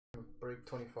break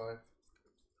 25.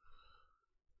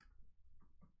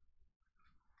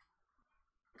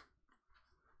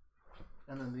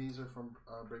 And then these are from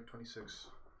break 26.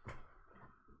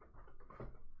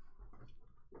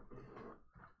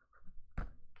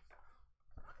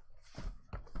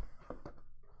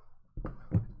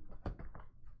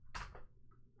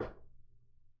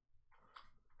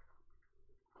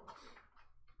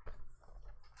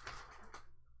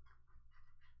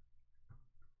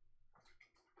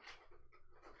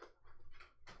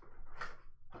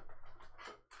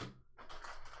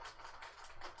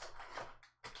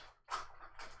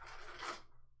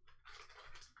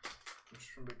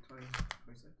 From Big 20,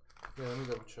 26? Yeah, let me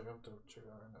double check. I'm double check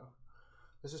out right now.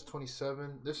 This is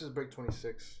 27. This is break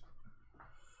 26.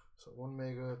 So 1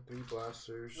 mega, 3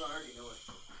 blasters. No, I already know what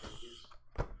it is.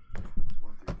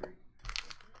 1 through 3.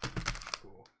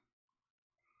 Cool.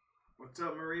 What's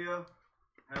up, Maria?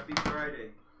 Happy Friday.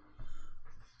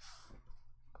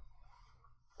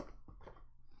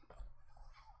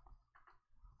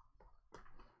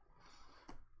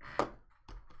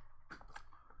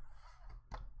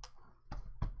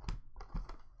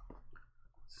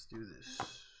 Let's do this.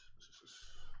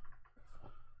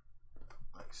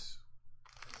 Nice.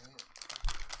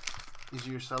 These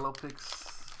are your Cello picks.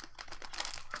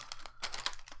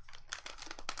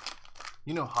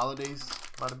 You know Holiday's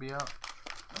about to be out.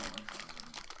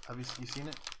 Have you seen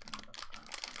it?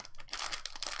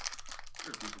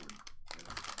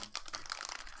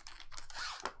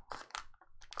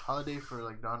 Holiday for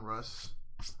like Don Russ.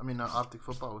 I mean, Optic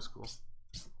Football was cool.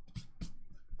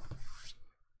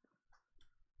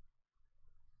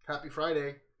 Happy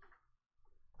Friday.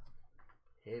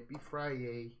 Happy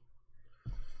Friday.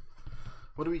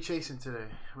 What are we chasing today?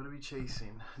 What are we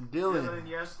chasing? Dylan.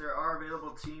 Yes, there are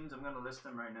available teams. I'm going to list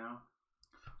them right now.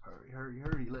 Hurry, hurry,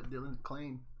 hurry. Let Dylan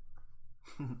claim.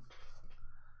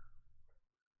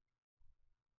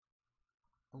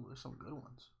 Oh, there's some good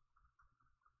ones.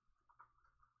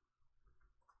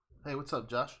 Hey, what's up,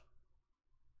 Josh?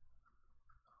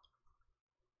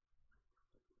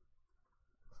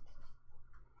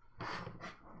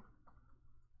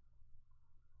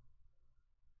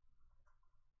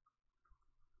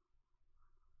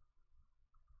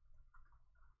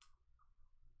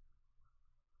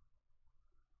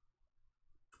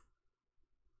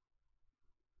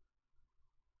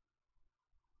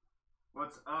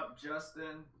 What's up,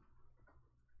 Justin?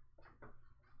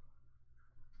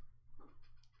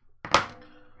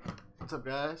 What's up,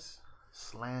 guys?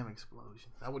 Slam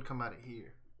explosion. That would come out of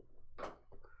here.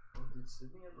 Oh, did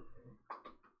Sydney ever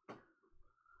pay?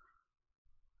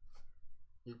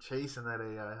 You're chasing that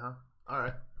AI, huh? All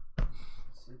right.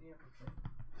 Sydney ever pay?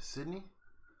 Sydney?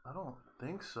 I don't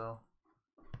think so.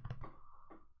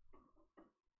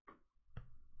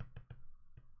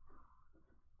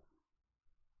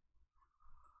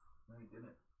 No, he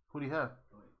didn't. Who do you have?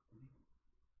 Oh, wait, did he?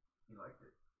 He liked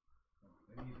it. Oh,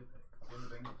 maybe he did pay. In the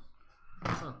Bengals.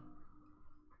 Huh.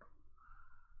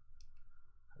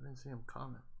 I didn't see him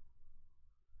comment.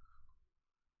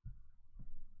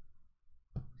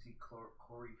 Is he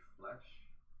Corey Fletch?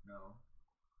 No.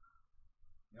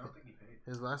 I don't think he paid.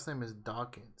 His last name is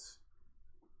Dawkins.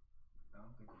 I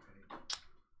don't think he paid.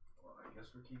 Well, I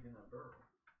guess we're keeping that burrow.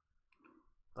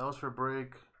 That was for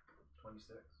break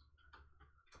 26.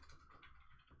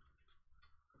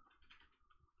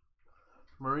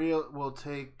 Maria will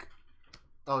take.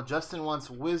 Oh, Justin wants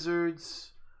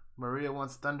Wizards. Maria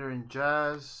wants Thunder and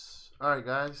Jazz. All right,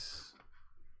 guys.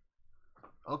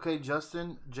 Okay,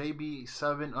 Justin.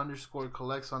 JB7_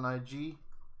 collects on IG.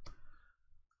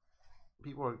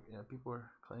 People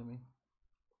are claiming.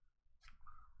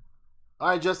 All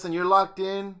right, Justin, you're locked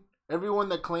in. Everyone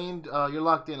that claimed, you're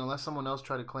locked in. Unless someone else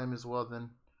tried to claim as well,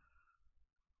 then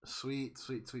sweet,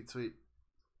 sweet, sweet, sweet.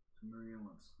 Maria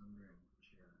wants Thunder and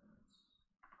Jazz.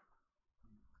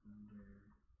 Thunder,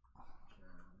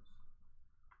 Jazz.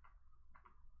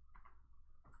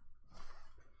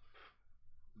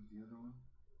 Who's the other one?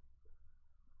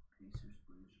 Pacers,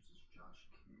 Blazers is Josh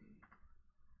K.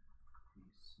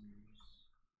 Pacers,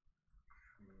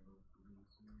 Trail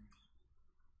Blazers.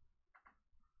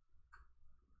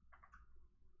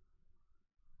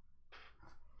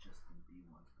 Justin B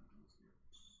wants the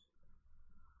Wizards.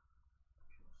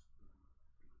 Justin B.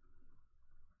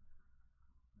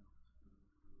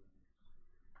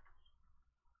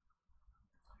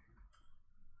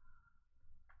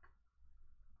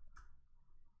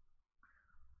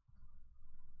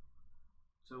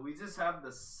 So we just have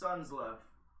the Suns left.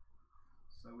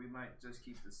 So we might just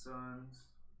keep the Suns.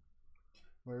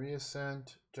 Maria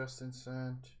sent. Justin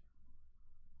sent.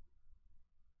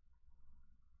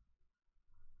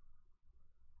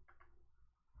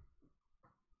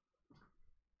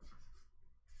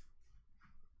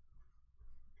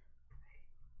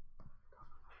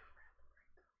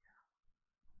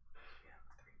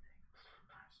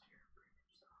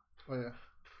 Oh yeah.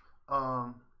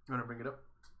 You wanna bring it up,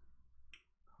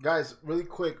 guys? Really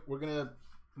quick, we're gonna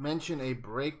mention a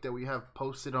break that we have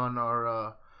posted on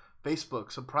our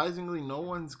Facebook. Surprisingly, no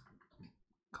one's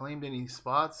claimed any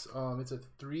spots. It's a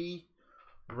 3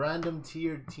 random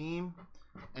tiered team,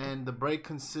 and the break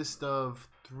consists of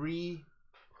 3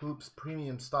 hoops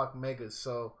premium stock megas.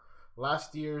 So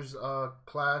last year's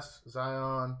class,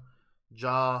 Zion,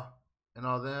 Ja, and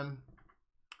all them.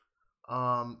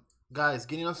 Guys,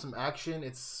 getting on some action.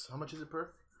 It's how much is it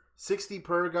per? 60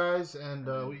 per, guys, and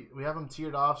we have them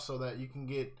tiered off so that you can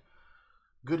get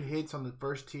good hits on the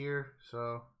first tier.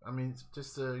 So I mean, it's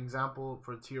just an example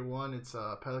for tier 1. It's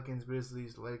Pelicans,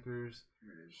 Grizzlies, Lakers,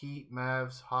 Heat,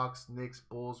 Mavs, Hawks, Knicks,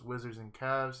 Bulls, Wizards, and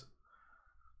Cavs.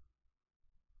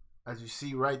 As you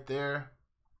see right there,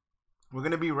 we're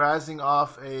gonna be razzing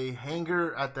off a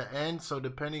hanger at the end. So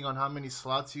depending on how many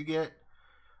slots you get,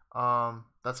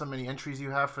 that's how many entries you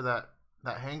have for that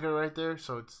hanger right there.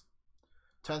 So it's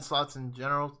 10 slots in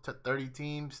general, 30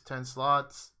 teams, 10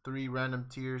 slots, 3 random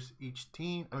tiers each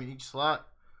team. I mean each slot.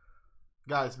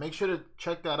 Guys, make sure to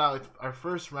check that out. It's our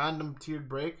first random tiered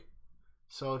break.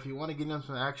 So if you want to get in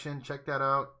some action, check that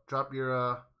out. Drop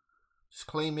your just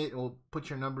claim it. We'll put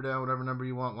your number down, whatever number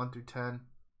you want, 1 through 10.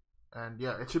 And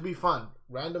yeah, it should be fun.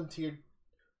 Random tiered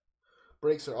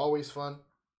breaks are always fun.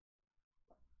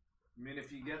 I mean,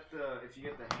 if you get the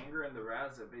hanger and the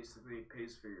Raz, that basically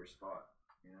pays for your spot.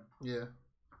 You know? Yeah.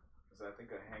 Because I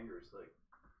think a hanger is like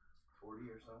 40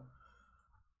 or so.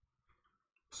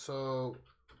 So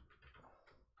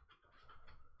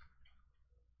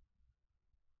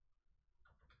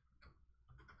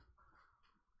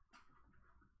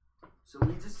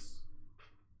we just.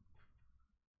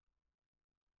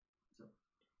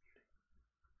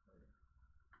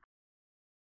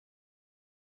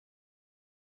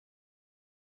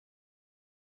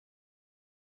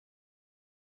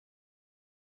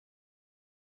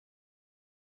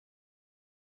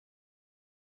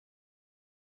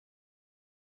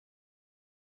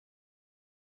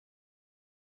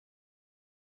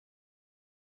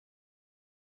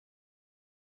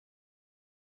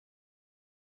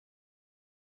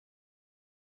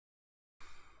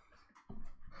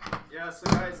 Yeah, so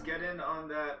guys, get in on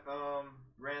that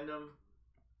random.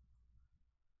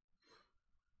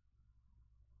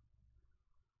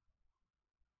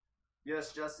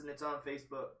 Yes, Justin, it's on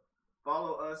Facebook.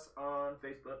 Follow us on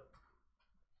Facebook.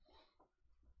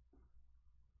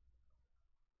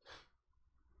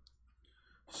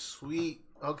 sweet.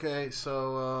 Okay,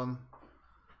 so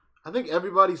I think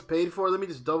everybody's paid for. Let me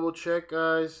just double check,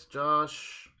 guys.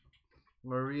 Josh,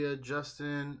 Maria,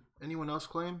 Justin, anyone else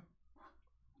claim?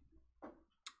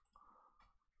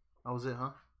 That was it,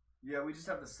 huh? Yeah, we just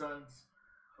have the Suns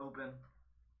open.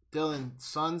 Dylan,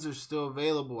 Suns are still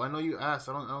available. I know you asked.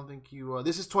 I don't think you.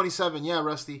 This is 27. Yeah,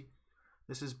 Rusty.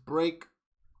 This is break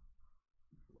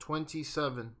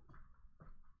 27.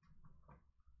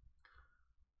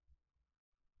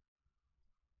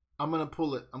 I'm gonna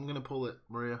pull it,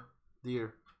 Maria.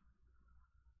 Dear.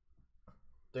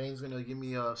 Dane's gonna give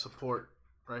me support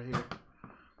right here.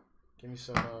 Give me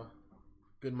some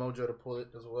good mojo to pull it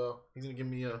as well. He's gonna give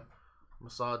me a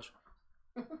massage.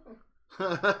 You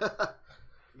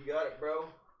got it, bro.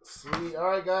 Sweet.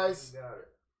 All right, guys. You got it.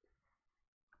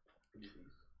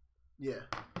 Yeah,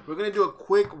 we're gonna do a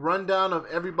quick rundown of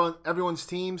everyone's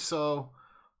team. So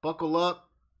buckle up.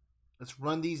 Let's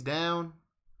run these down.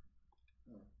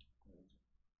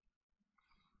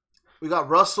 We got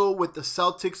Russell with the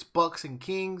Celtics, Bucks, and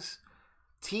Kings.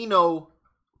 Tino,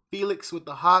 Felix with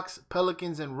the Hawks,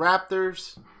 Pelicans, and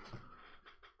Raptors.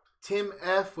 Tim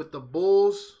F with the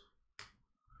Bulls.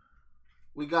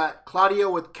 We got Claudio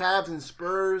with Cavs and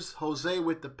Spurs. Jose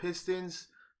with the Pistons.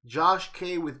 Josh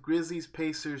K with Grizzlies,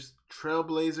 Pacers,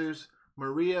 Trailblazers.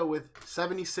 Maria with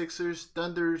 76ers,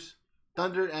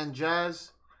 Thunder, and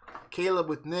Jazz. Caleb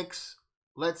with Knicks.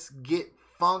 Let's get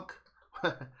funk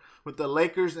with the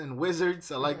Lakers and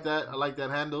Wizards. I like that. I like that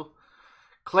handle.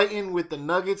 Clayton with the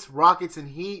Nuggets, Rockets, and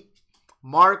Heat.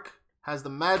 Mark has the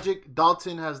Magic.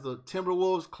 Dalton has the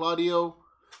Timberwolves. Claudio.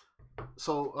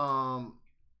 So,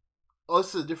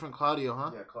 this is a different Claudio,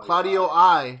 huh? Yeah, Claudio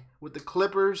I with the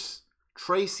Clippers.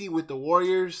 Tracy with the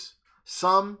Warriors.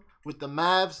 Sum with the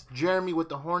Mavs. Jeremy with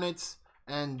the Hornets.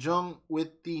 And Jung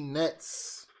with the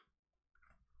Nets.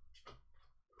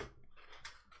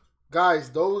 Guys,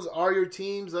 those are your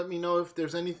teams. Let me know if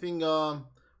there's anything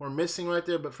we're missing right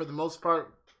there. But for the most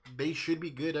part, they should be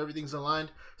good. Everything's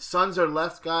aligned. Suns are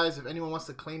left, guys. If anyone wants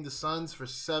to claim the Suns for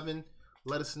 7,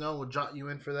 let us know. We'll jot you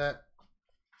in for that.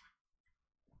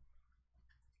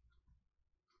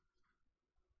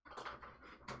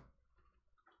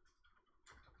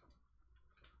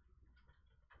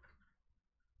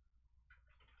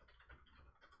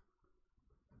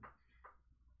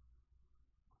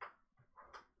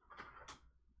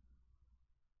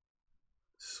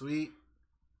 Sweet.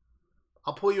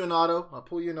 I'll pull you an auto.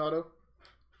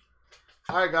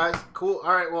 All right, guys. Cool.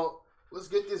 All right, well, let's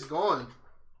get this going.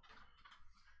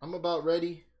 I'm about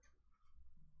ready.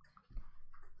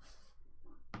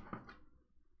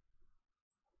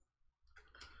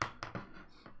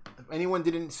 If anyone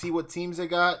didn't see what teams they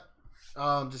got,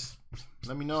 just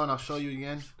let me know and I'll show you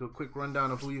again. Do a quick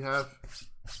rundown of who you have.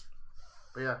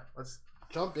 But yeah, let's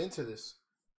jump into this.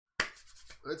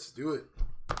 Let's do it.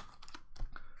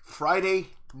 Friday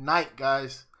night,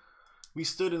 guys. We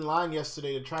stood in line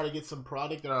yesterday to try to get some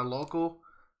product at our local,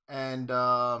 and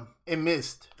it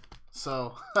missed.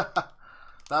 So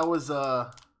that was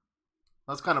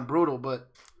kind of brutal. But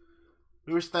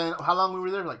we were staying. How long we were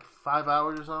there? Like 5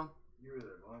 hours or something. You were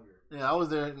there longer. Yeah, I was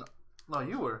there. No,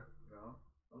 you were. No,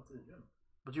 I went to the gym.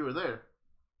 But you were there.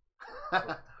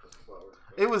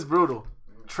 It was brutal.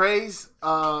 Trey's.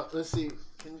 Let's see.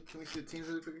 Can we see the teams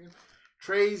really quick again?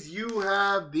 Trey's, you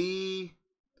have the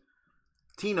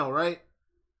Tino, right?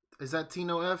 Is that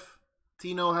Tino F?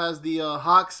 Tino has the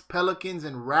Hawks, Pelicans,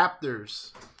 and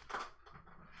Raptors.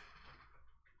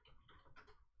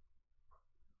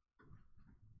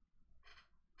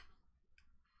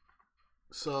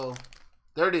 So,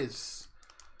 there it is.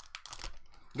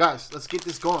 Guys, let's get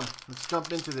this going. Let's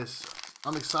jump into this.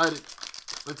 I'm excited.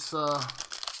 Let's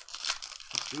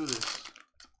do this.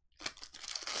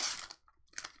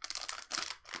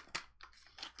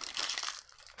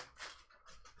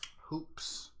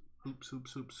 Hoops.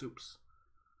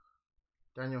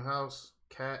 Daniel House,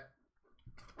 Cat,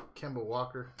 Kemba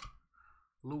Walker,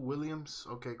 Lou Williams.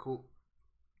 Okay, cool.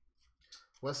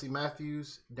 Wesley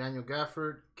Matthews, Daniel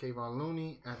Gafford, Kayvon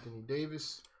Looney, Anthony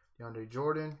Davis, DeAndre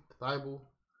Jordan, Thibault,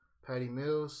 Patty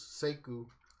Mills, Sekou,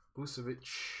 Vucevic.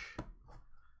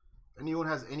 Anyone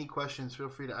has any questions, feel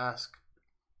free to ask.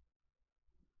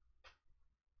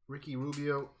 Ricky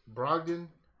Rubio, Brogdon,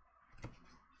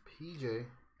 PJ,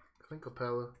 Clint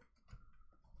Capella.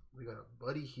 We got a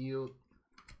Buddy Hield,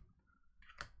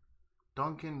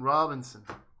 Duncan Robinson,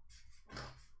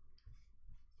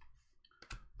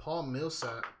 Paul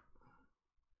Millsap,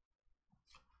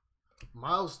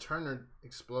 Miles Turner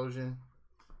explosion,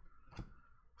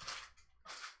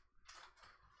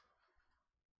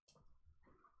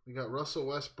 we got Russell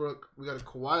Westbrook, we got a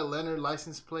Kawhi Leonard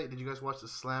license plate. Did you guys watch the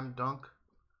Slam Dunk?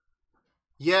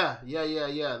 Yeah.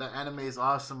 That anime is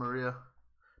awesome, Maria.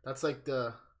 That's like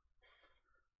the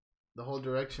whole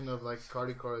direction of like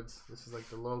Cardi cards. This is like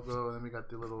the logo, and then we got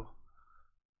the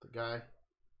guy.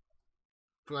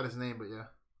 Forgot his name, but yeah,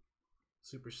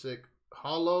 super sick.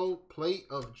 Hollow plate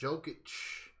of Jokic.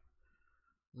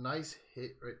 Nice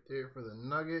hit right there for the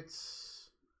Nuggets.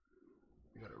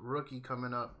 We got a rookie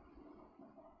coming up.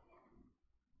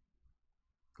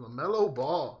 LaMelo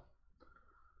Ball.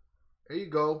 There you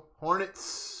go,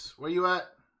 Hornets. Where you at?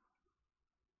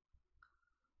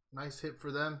 Nice hit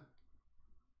for them.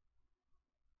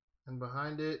 And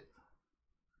behind it,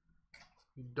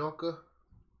 Udoka.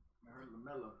 I heard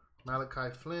LaMelo.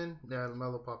 Malachi Flynn. Yeah,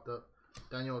 LaMelo popped up.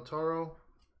 Daniel Otaro.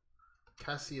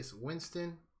 Cassius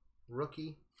Winston,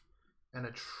 rookie. And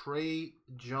a Trey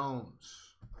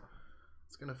Jones.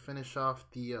 It's going to finish off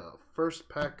the first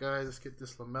pack, guys. Let's get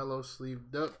this LaMelo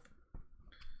sleeved up.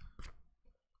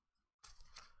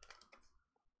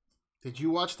 Did you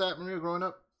watch that when you were growing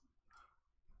up?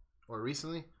 Or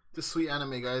recently? It's a sweet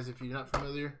anime, guys, if you're not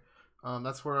familiar.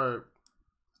 That's where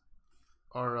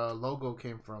our logo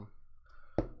came from.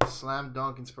 Slam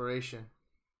Dunk inspiration.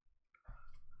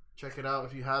 Check it out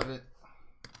if you haven't.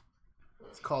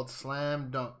 It's called Slam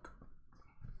Dunk.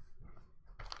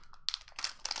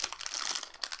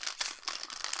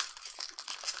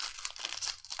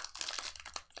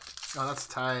 Oh, that's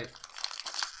tight.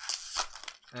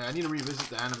 Yeah, I need to revisit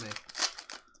the anime.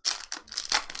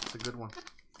 It's a good one.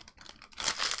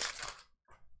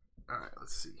 Alright,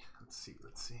 let's see.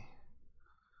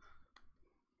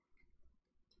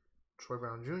 Troy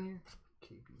Brown Jr.,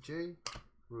 KBJ,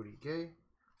 Rudy Gay,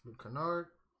 Luke Kennard,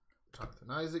 Jonathan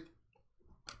Isaac,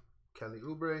 Kelly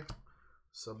Oubre,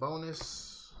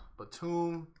 Sabonis,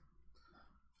 Batum,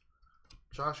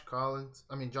 John Collins,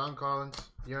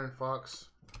 De'Aaron Fox,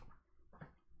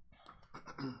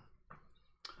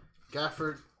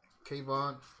 Gafford,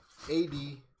 Kayvon,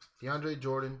 AD, DeAndre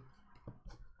Jordan.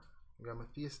 We got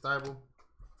Matthias Thybulle,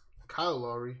 Kyle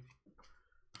Lowry,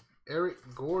 Eric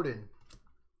Gordon,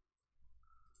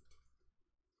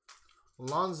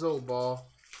 Lonzo Ball,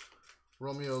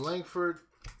 Romeo Langford,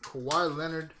 Kawhi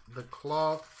Leonard, The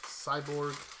Claw,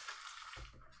 Cyborg.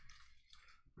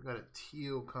 We got a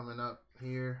teal coming up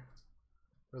here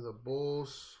for the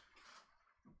Bulls.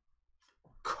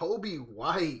 Kobe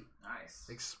White. Nice.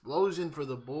 Explosion for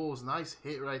the Bulls. Nice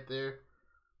hit right there.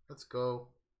 Let's go.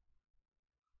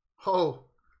 Oh,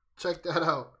 check that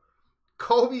out.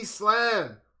 Kobe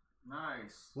Slam.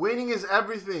 Nice. Winning is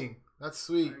everything. That's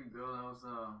sweet. There you go. That was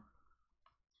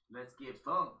Let's Get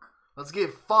Funk. Let's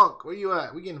get funk. Where you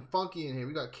at? We getting funky in here.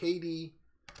 We got KD.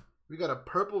 We got a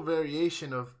purple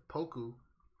variation of Poku.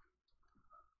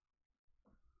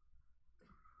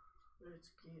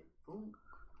 Let's get funk.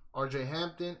 RJ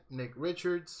Hampton, Nick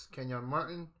Richards, Kenyon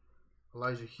Martin,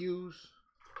 Elijah Hughes,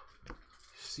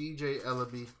 CJ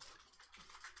Ellaby,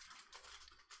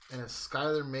 and a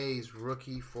Skylar Mays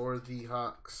rookie for the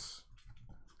Hawks.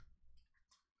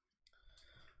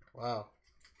 Wow.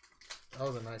 That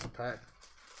was a nice pack.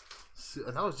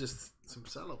 That was just some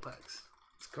cello packs.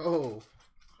 Let's go.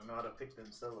 I know how to pick them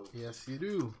cellos. Yes, you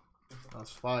do. That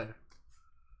was fire.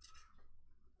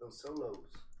 Those solos.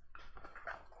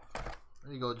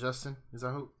 There you go, Justin. Is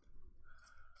that who?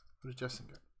 Who does Justin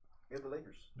got? Yeah, the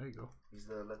Lakers. There you go. He's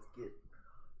the Let's Get.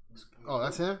 Oh,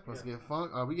 that's him? Let's get funk.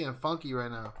 Oh, we getting funky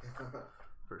right now.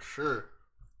 For sure.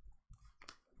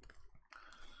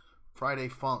 Friday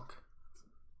funk.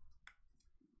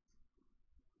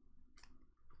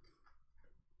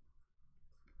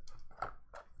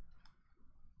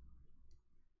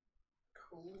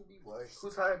 Kobe White.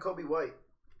 Who's high on Kobe White?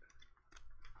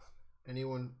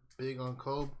 Anyone big on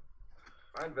Kobe?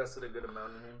 I invested a good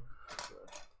amount in him.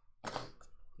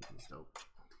 He's dope.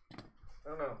 I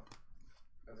don't know.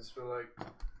 I just feel like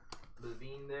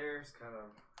Levine there is kind of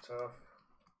tough.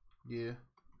 Yeah.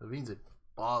 Levine's a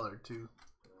baller, too.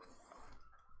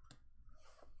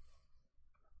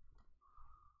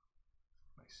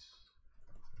 Nice.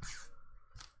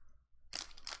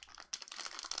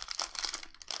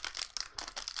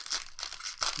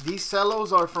 These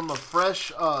cellos are from a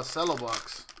fresh cello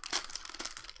box.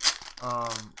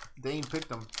 They ain't picked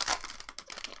them.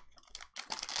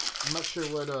 I'm not sure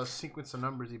what sequence of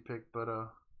numbers he picked, but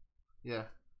yeah.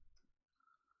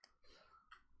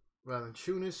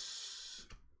 Valanciunas,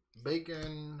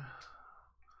 Bacon,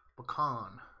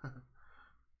 Pecan.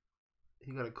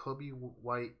 He got a Kobe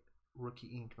White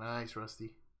rookie ink. Nice,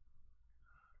 Rusty.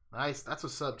 Nice. That's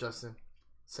what's up, Justin.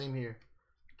 Same here.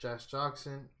 Josh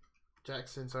Jackson,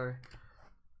 sorry.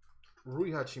 Rui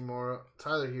Hachimura,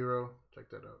 Tyler Hero. Check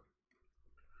that out.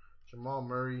 Jamal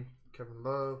Murray, Kevin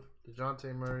Love,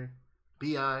 DeJounte Murray,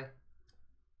 B.I.,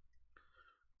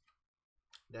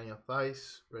 Daniel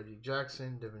Theis, Reggie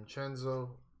Jackson,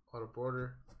 DiVincenzo, Otto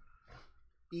Border,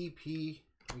 EP.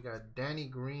 We got Danny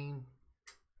Green,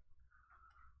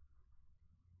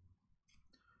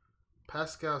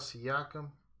 Pascal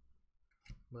Siakam,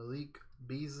 Malik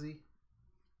Beasley,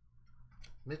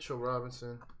 Mitchell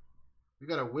Robinson. We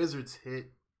got a Wizards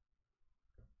hit.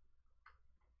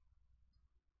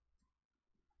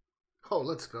 Oh,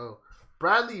 let's go.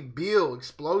 Bradley Beal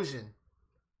explosion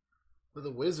for the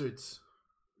Wizards.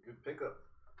 Good pickup.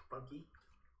 Funky.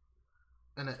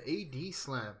 And an AD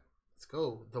slam. Let's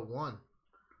go. The one.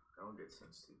 That one gets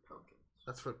sent to Pelicans.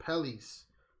 That's for Pellies.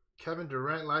 Kevin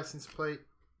Durant license plate.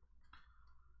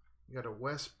 You got a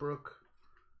Westbrook.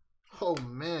 Oh,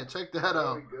 man. Check that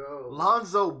out. There we go.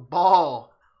 Lonzo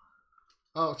Ball.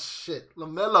 Oh, shit.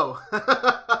 LaMelo.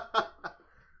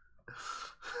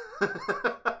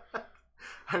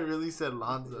 I really said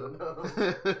Lonzo. No.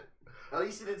 At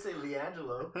least you didn't say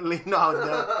Leangelo.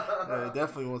 No,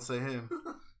 definitely won't say him.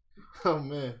 Oh,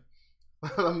 man.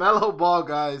 LaMelo Ball,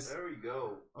 guys. There we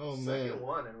go. Oh, Second man.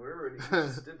 one, and we already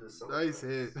just did this. Nice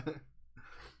hit.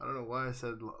 I don't know why I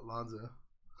said Lonzo.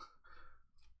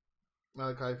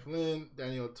 Malachi Flynn,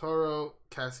 Daniel Toro,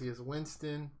 Cassius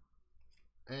Winston,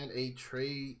 and a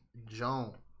Trey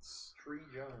Jones. Trey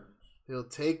Jones. He'll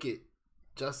take it.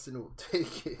 Justin will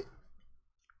take it.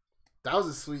 That was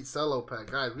a sweet cello pack,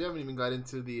 guys. We haven't even got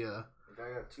into the I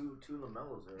got two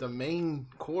LaMelos there. the main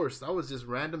course. That was just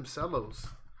random cellos.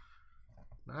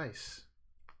 Nice.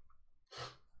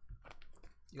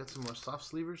 You got some more soft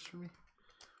sleevers for me?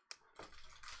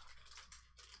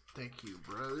 Thank you,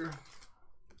 brother.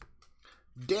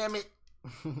 Damn it.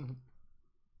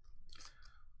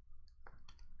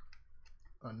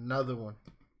 Another one.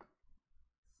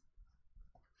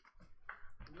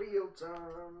 Leo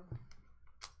time.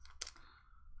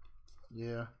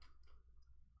 Yeah.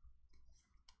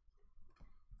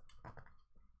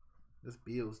 This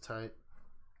Beal's tight.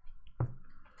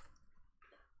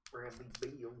 Bradley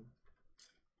Beal.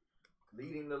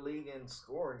 Leading the league in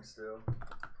scoring still.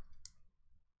 I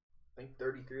think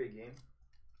 33 a game.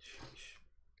 Sheesh.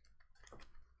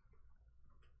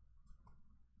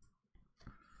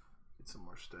 Get some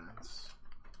more stats.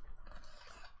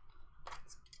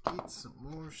 get some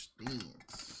more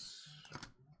stamps.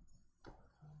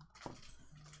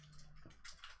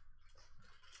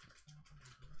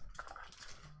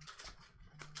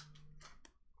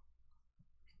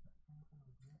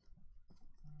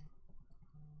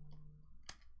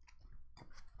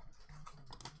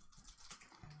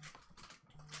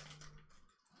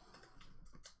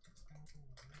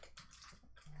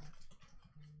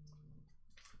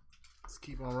 Let's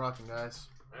keep on rocking, guys.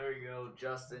 There you go,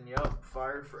 Justin. Yup,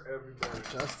 fire for everybody.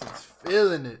 Justin's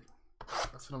feeling it.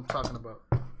 That's what I'm talking about.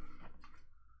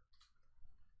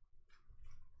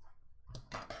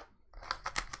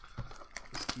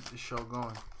 Let's keep the show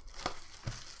going.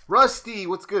 Rusty,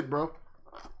 what's good, bro?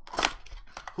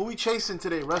 Who we chasing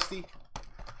today, Rusty?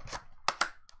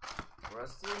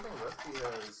 Rusty, I think Rusty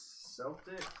has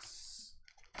Celtics,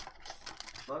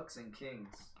 Bucks, and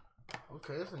Kings.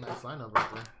 Okay, that's a nice lineup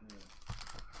right there. Yeah.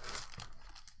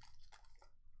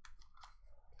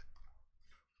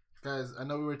 Guys, I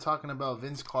know we were talking about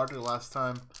Vince Carter last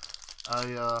time.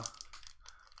 I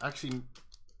actually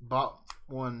bought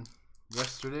one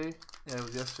yesterday. Yeah, it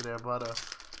was yesterday. I bought a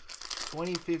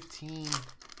 2015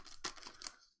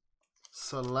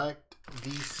 Select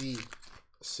VC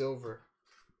Silver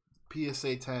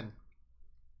PSA 10.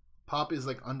 Pop is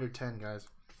like under 10, guys.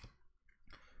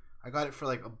 I got it for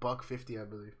like $1.50, I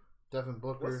believe. Devin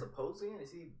Booker. What's the posing?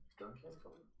 Is he dunking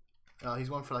something? He's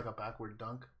going for like a backward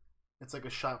dunk. It's like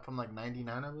a shot from like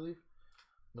 99, I believe.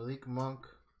 Malik Monk.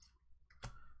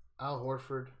 Al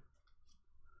Horford.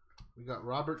 We got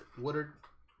Robert Woodard.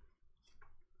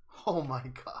 Oh my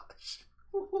gosh.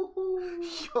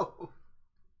 Yo.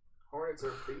 Hornets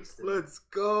are feasting. Let's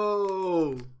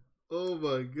go. Oh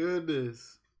my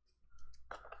goodness.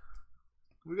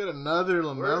 We got another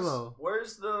LaMelo.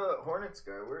 Where's the Hornets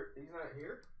guy? He's not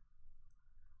here?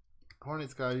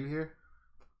 Hornets guy, you here?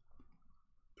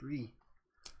 3.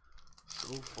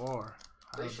 So far.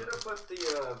 They should have put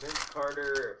the Vince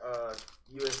Carter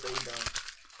USA dunk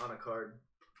on a card.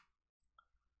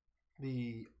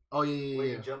 Oh yeah. Where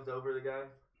he jumped over the guy.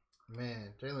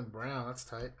 Man, Jaylen Brown, that's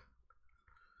tight.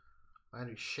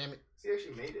 Andrew Shemit. He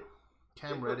actually made it.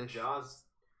 Cam Reddish. Jaws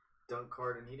dunk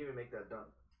card, and he didn't even make that dunk.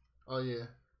 Oh yeah,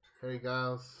 Harry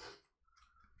Giles.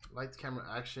 Lights, camera,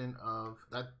 action of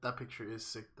that picture is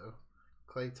sick though.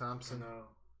 Klay Thompson.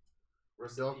 No.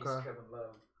 Doka. Kevin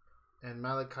Love. And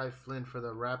Malachi Flynn for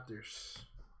the Raptors.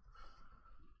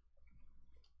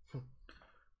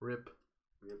 Rip.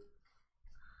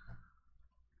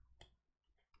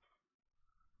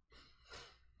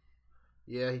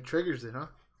 Yeah, he triggers it, huh?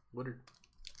 Woodard.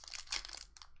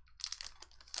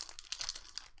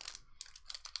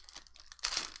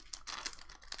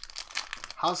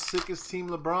 How sick is Team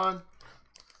LeBron?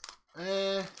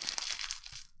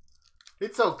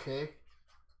 It's okay.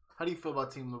 How do you feel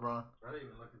about Team LeBron? I didn't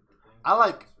even look at the thing.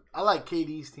 I like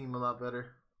KD's team a lot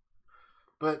better.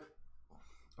 But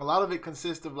a lot of it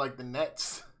consists of like the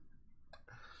Nets.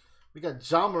 We got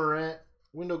John Morant,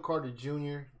 Wendell Carter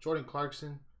Jr., Jordan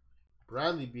Clarkson,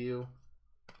 Bradley Beal,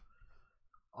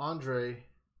 Andre.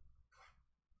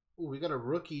 Ooh, we got a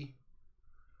rookie.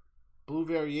 Blue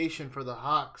variation for the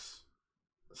Hawks.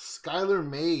 Skylar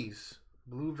Mays.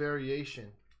 Blue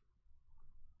variation.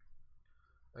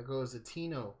 That goes to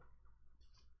Tino,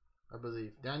 I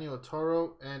believe. Daniel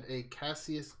Toro and a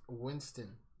Cassius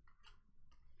Winston.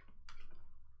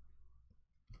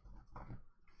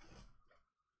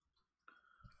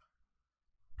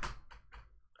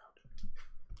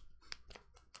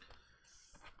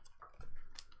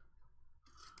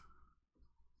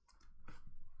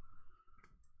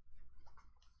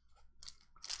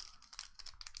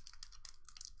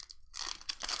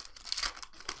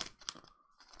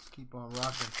 Keep on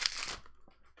rocking.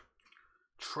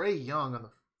 Trae Young on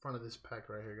the front of this pack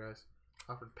right here, guys.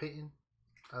 Alfred Payton,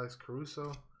 Alex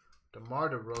Caruso, DeMar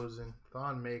DeRozan,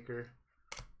 Thon Maker.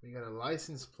 We got a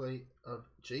license plate of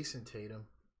Jason Tatum,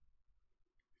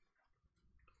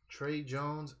 Trey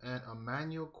Jones, and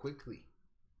Emmanuel Quickly.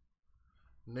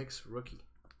 Knicks rookie.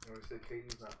 I would say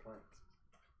KD's not playing.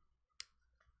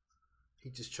 He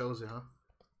just chose it, huh?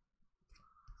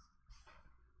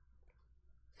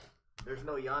 There's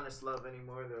no Giannis love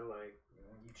anymore. They're like,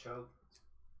 you choke.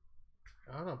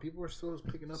 I don't know. People are still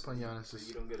picking up on Giannis. So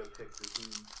you don't get to pick the team.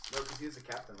 No, because he was the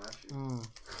captain last year.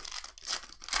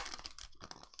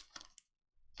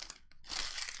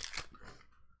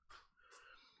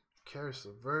 Karis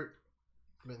LeVert,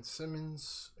 Ben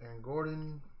Simmons, Aaron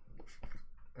Gordon,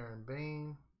 Aaron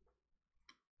Bain,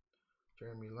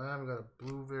 Jeremy Lamb. We got a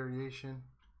blue variation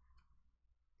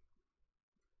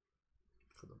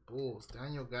for the Bulls.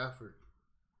 Daniel Gafford.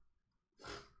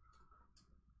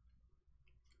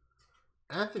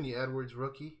 Anthony Edwards,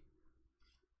 rookie.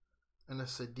 And a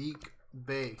Sadiq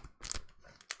Bey.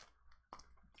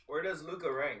 Where does Luka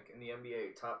rank in the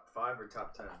NBA? Top 5 or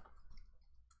top 10?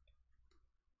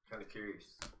 Kind of curious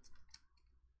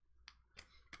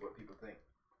what people think.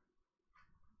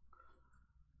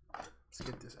 Let's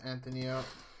get this Anthony out.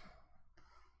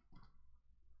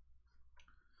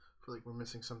 I feel like we're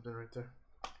missing something right there.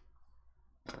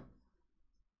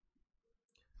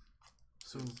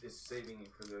 Soon. It's saving you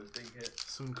for the big hit.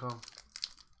 Soon come.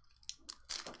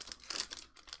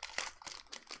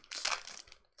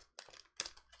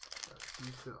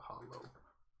 Defit hollow.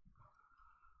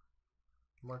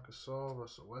 Marcus Gasol,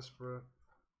 Russell Westbrook,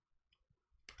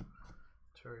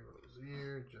 Terry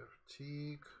Rozier, Jeff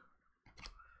Teague.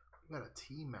 We got a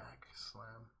T-Mac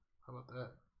slam. How about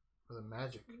that? For the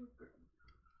Magic.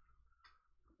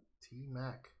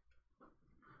 T-Mac.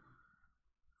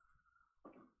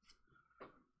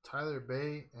 Tyler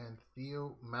Bay and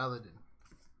Theo Maledon.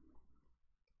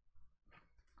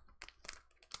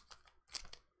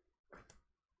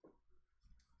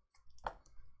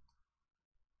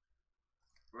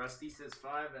 Rusty says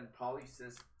 5 and Polly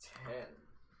says 10.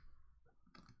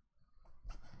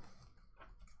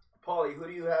 Polly, who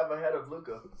do you have ahead of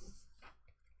Luka?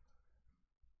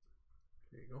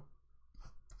 There you go.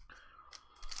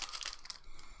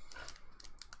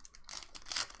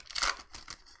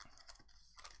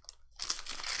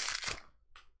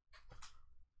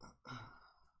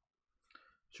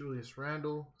 Julius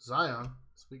Randle, Zion,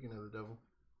 speaking of the devil.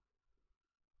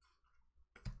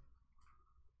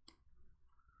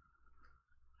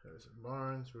 Harrison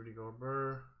Barnes, Rudy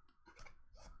Gobert.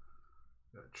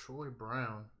 Got Troy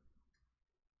Brown.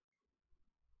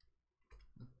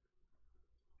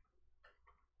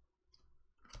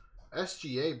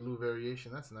 SGA blue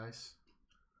variation, that's nice.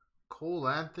 Cole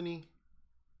Anthony.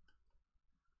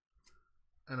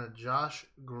 And a Josh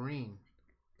Green.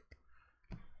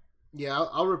 Yeah,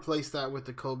 I'll replace that with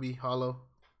the Kobe Hollow.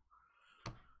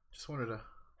 Just wanted to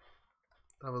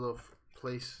have a little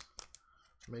place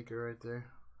maker right there.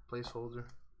 Placeholder.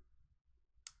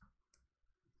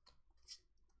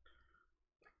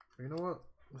 You know what?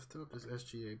 Let's do up this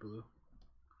SGA blue.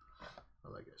 I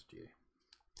like SGA.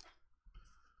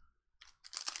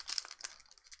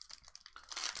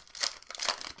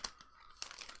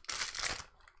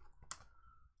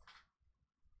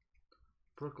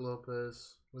 Brooke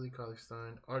Lopez, Willie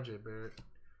Cauley-Stein, RJ Barrett,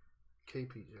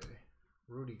 KPJ,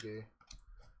 Rudy Gay,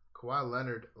 Kawhi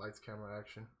Leonard, lights, camera,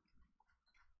 action.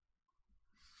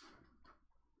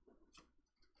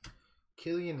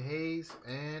 Killian Hayes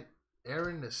and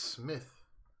Aaron Smith.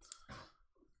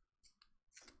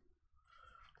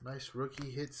 Nice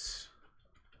rookie hits.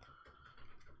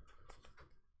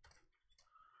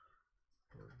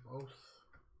 Both.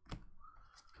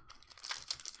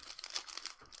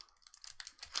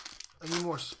 Any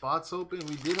more spots open?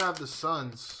 We did have the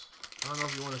Suns. I don't know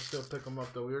if you want to still pick them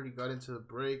up, though. We already got into the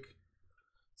break.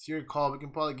 It's your call. We can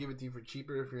probably give it to you for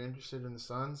cheaper if you're interested in the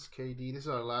Suns. KD. This is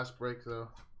our last break, though,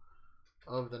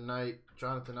 of the night.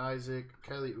 Jonathan Isaac,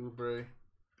 Kelly Oubre,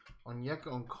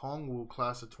 Onyeka Okongwu,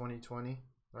 class of 2020.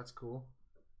 That's cool.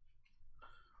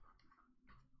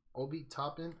 Obi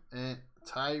Toppin and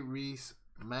Tyrese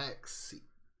Maxey.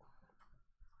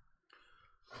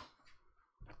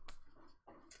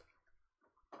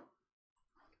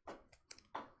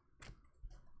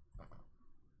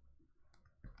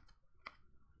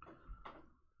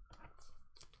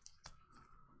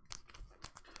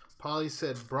 Polly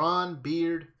said Braun,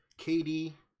 Beard,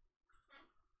 KD.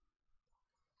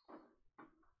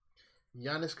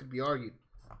 Giannis could be argued.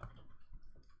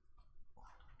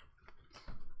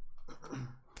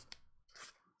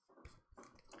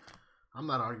 I'm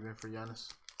not arguing for Giannis.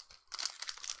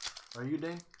 Are you,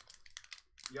 Dane?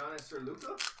 Giannis or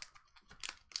Luka?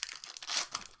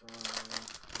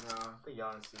 No, I think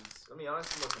Giannis is. I mean,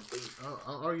 Giannis is more complete.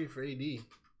 I'll argue for AD.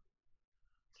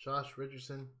 Josh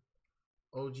Richardson,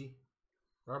 OG,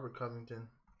 Robert Covington.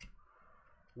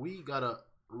 We got a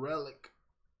relic.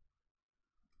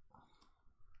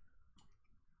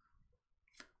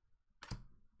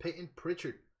 Peyton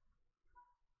Pritchard.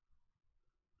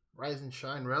 Rise and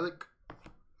Shine relic.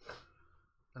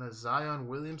 And a Zion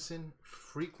Williamson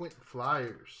frequent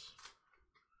flyers.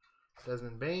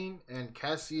 Desmond Bain and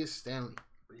Cassius Stanley.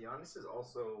 But Giannis is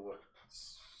also, what,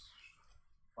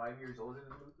 5 years older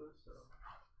than Luka, so...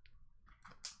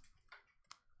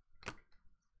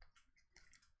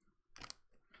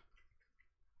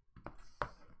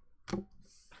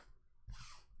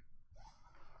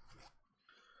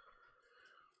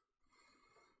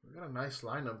 We got a nice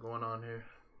lineup going on here.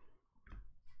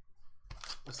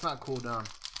 Let's not cool down.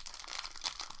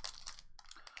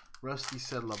 Rusty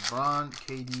said LeBron,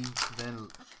 KD, then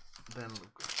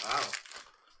Luka. Wow.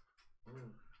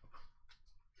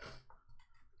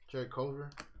 Jared Culver,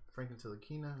 Franklin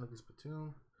Tilakina, Lucas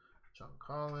Batum, John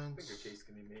Collins. I think a case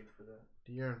can be made for that.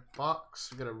 De'Aaron Fox.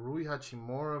 We got a Rui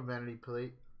Hachimura vanity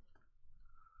plate.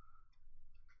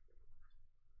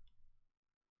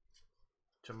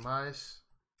 Jamias,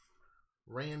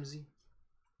 Ramsey,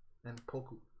 and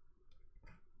Poku.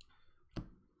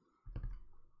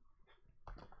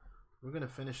 We're going to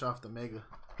finish off the Mega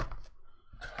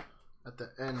at the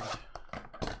end.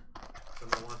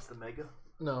 Someone wants the Mega?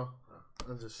 No.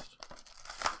 I'll just,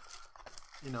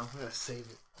 we gotta save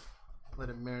it. Let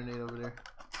it marinate over there.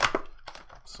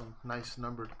 Some nice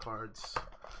numbered cards.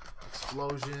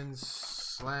 Explosions,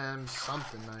 slams,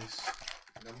 something nice.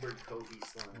 Numbered Kobe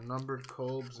slam. Numbered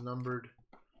Cobes, numbered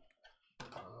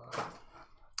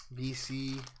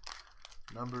VC,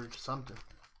 numbered something.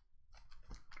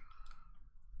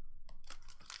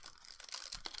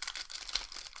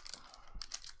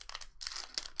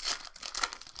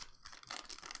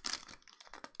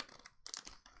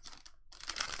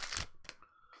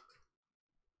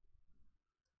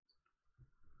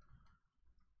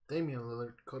 Damian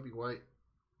Lillard, Kobe White,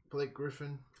 Blake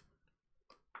Griffin.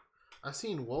 I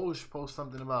seen Woj post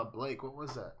something about Blake. What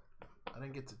was that? I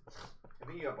didn't get to. I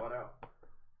think he got bought out.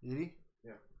 Did he?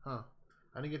 Yeah. Huh.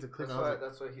 I didn't get to click.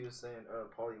 That's what he was saying.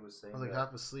 Paulie was saying. I was like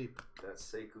half asleep. That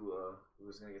Sekou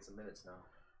was gonna get some minutes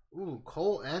now. Ooh,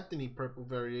 Cole Anthony purple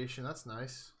variation. That's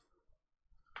nice.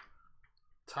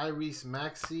 Tyrese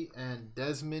Maxey and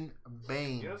Desmond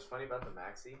Bain. You know what's funny about the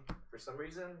Maxey? For some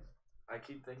reason, I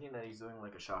keep thinking that he's doing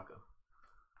like a Shaka.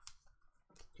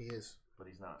 He is. But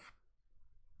he's not.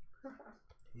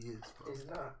 He is, bro. He's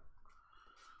not.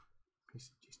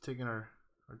 He's taking our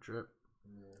drip.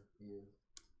 Yeah, he is.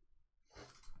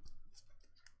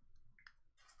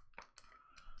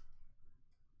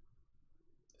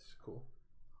 This is cool.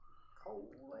 Cole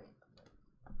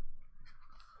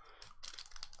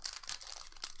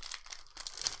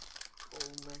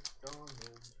McDonald.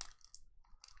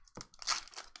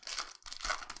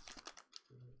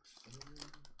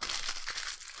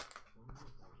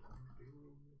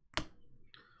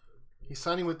 He's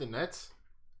signing with the Nets.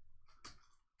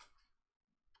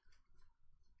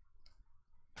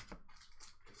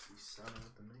 He's signing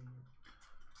with the name.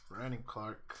 Brandon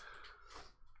Clark.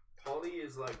 Paulie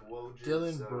is like Woj's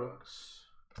Dylan Brooks.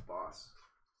 Boss.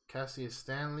 Cassius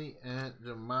Stanley and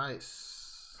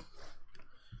Jamice.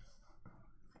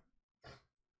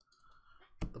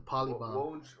 The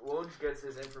Polybomb. Woj gets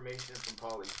his information from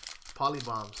Paulie.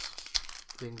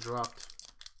 Polybombs being dropped.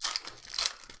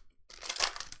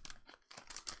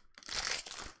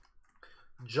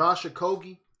 Josh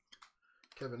Okogie,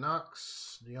 Kevin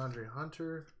Knox, DeAndre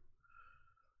Hunter,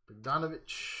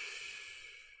 Bogdanovich,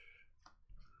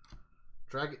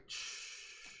 Dragic,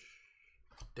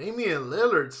 Damian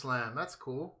Lillard slam. That's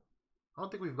cool. I don't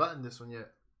think we've gotten this one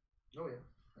yet. Oh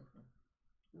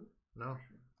yeah. No.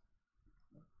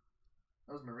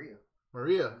 That was Maria.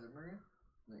 Maria. Was it Maria?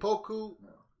 No. Poku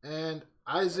No. and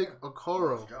Isaac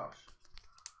Okoro. Josh.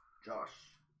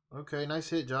 Okay, nice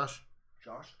hit, Josh.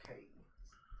 Josh K.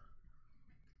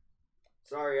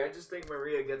 Sorry, I just think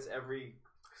Maria gets every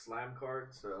slam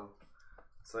card, so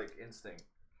it's like instinct.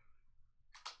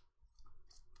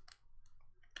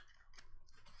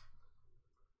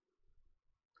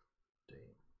 Dang.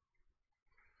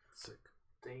 Sick.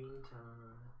 Dang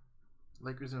time.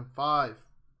 Lakers in 5.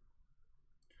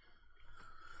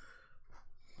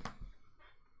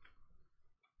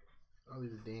 I'll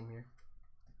leave the Dame here.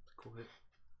 It's a cool hit.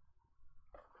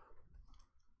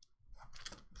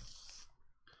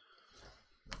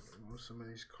 Move some of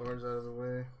these cards out of the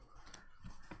way.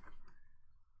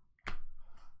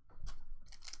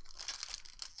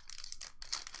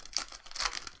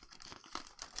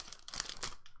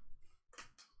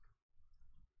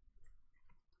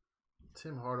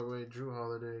 Tim Hardaway, Drew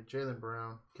Holiday, Jaylen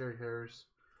Brown, Gary Harris,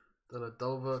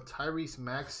 Deladova, Tyrese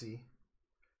Maxey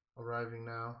arriving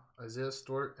now, Isaiah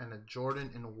Stewart, and a Jordan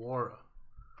Nwora.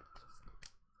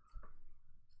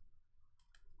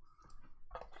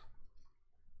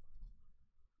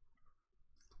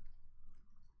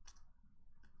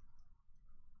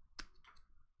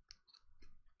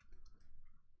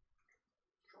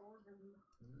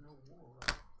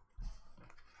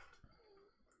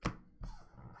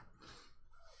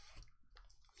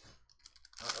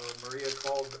 Maria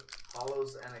called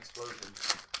hollows and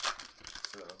explosions.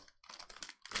 So,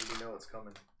 maybe know what's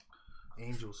coming.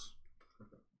 Angels.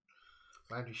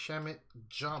 Landry Shamet,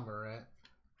 John Morant,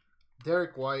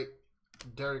 Derek White,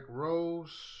 Derrick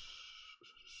Rose,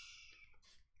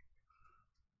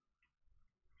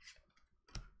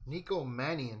 Nico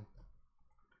Mannion.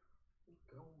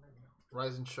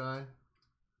 Rise and shine.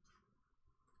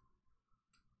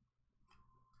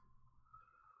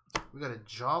 We got a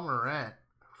Ja Morant.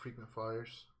 Frequent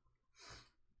flyers.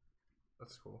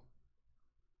 That's cool.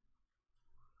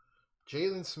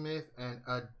 Jalen Smith and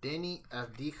Denny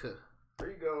Avdija.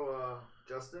 There you go,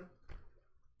 Justin.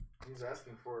 He's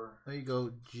asking for. There you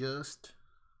go, just.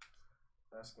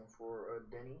 Asking for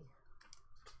Denny.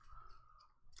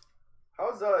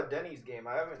 How's Denny's game?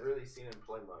 I haven't really seen him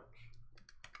play much,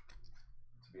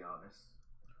 to be honest.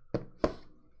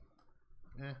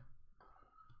 Yeah.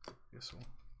 Guess so.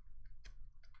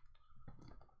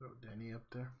 Throw Denny up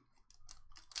there.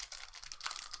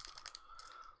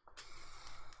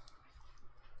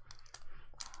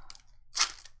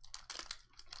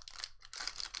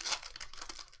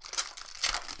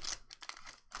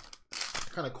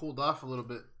 Kind of cooled off a little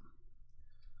bit.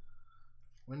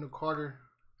 Wendell Carter,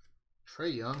 Trey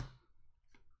Young,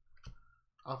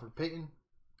 Alfred Payton,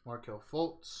 Markelle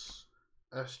Fultz,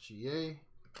 SGA.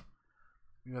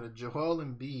 We got a Joel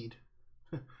Embiid.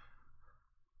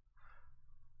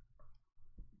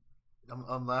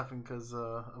 I'm laughing because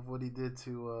of what he did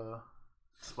to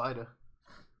Spider.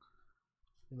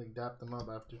 He like dapped him up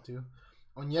after too.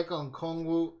 Onyeka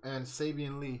Okongwu and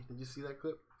Sabian Lee. Did you see that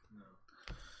clip?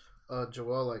 No.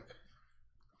 Joel like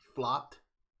flopped,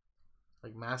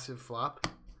 like massive flop,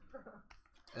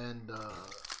 and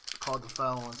called the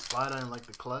foul on Spider in like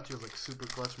the clutch. It was like super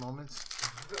clutch moments.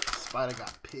 Spider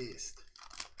got pissed,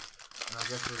 and I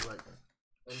guess it was like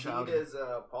shouting. Embiid is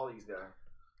Paulie's guy.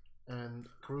 And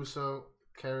Caruso,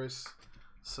 Karras.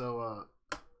 So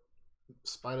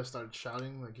Spider started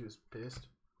shouting like he was pissed,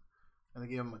 and they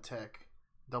gave him a tech,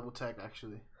 double tech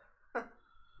actually.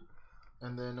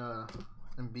 And then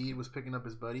Embiid was picking up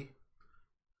his buddy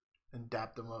and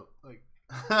dapped him up like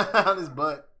on his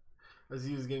butt as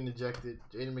he was getting ejected.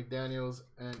 Jaden McDaniels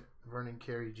and Vernon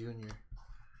Carey Jr.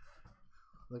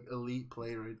 Like elite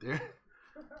play right there.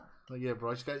 Like yeah, bro,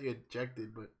 I just got you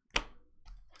ejected, but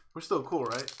we're still cool,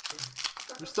 right?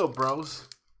 We're still bros.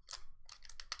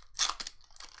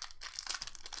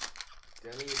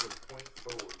 Denny is a point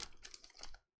forward.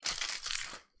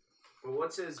 But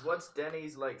what's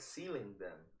Denny's like ceiling then?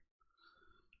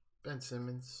 Ben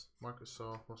Simmons, Marcus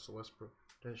Gasol, Russell Westbrook,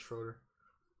 Dennis Schroeder,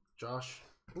 Josh.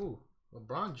 Ooh,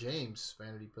 LeBron James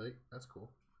vanity plate. That's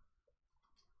cool.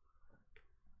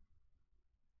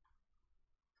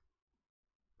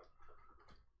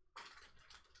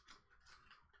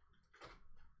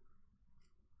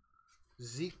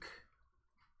 Zeke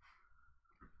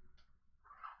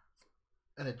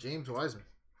and a James Wiseman.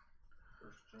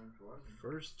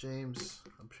 First James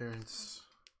appearance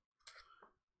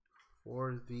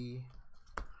for the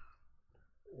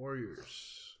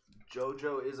Warriors.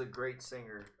 JoJo is a great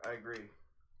singer. I agree.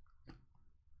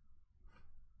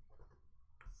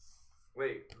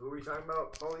 Wait, who are we talking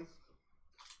about, Paulie?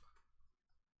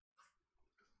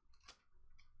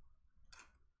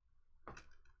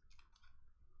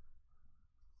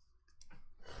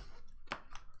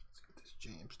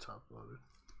 James top loaded.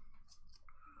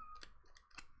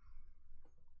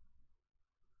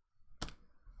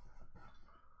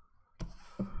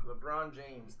 LeBron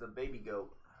James, the baby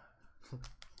goat.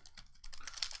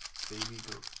 Baby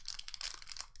goat.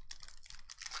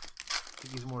 I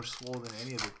think he's more swole than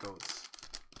any of the goats.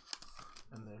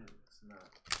 And there. It's not.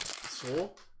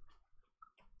 Swole?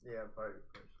 Yeah, probably.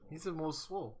 He's the most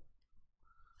swole.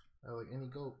 I like any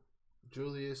goat.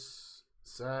 Julius,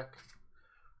 Zach.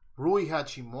 Rui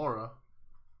Hachimura.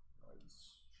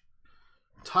 Nice.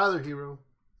 Tyler Hero.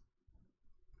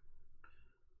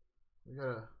 We got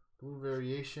a blue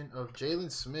variation of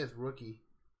Jalen Smith, rookie.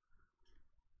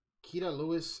 Keita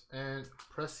Lewis and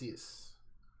Precious.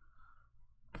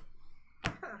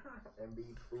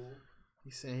 Embiid fool.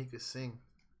 He's saying he could sing.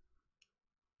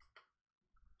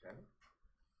 Okay.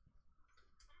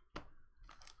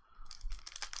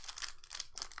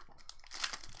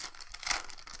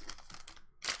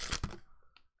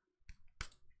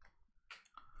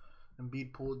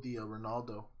 Embiid pulled the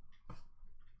Ronaldo.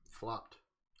 Flopped.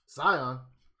 Zion.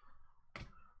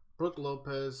 Brooke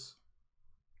Lopez.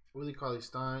 Willie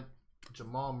Cauley-Stein.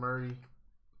 Jamal Murray.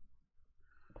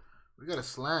 We got a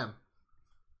slam.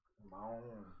 Come on.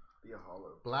 Be a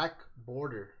hollow. Black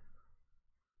border.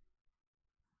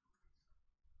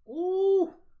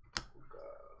 Ooh.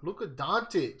 Luka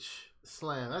Doncic.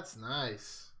 Slam. That's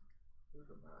nice.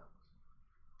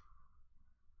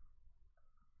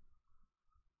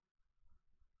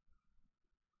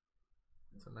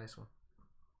 That's a nice one.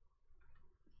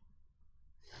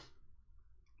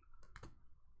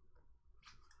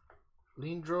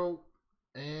 Lindro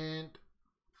and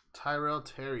Tyrell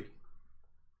Terry.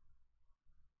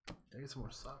 Can I get some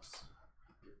more socks?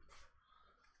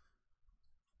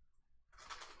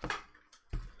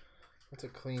 That's a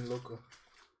clean local.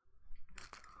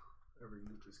 Every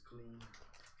loop is clean.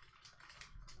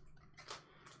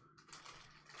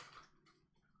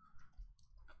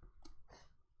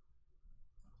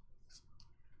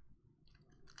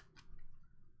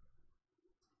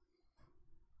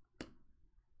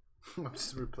 I'm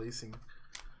just replacing.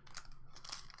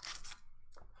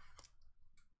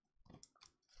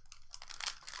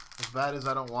 As bad as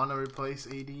I don't want to replace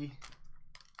AD, you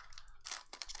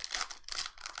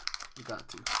got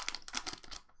to.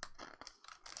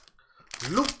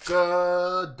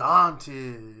 Luka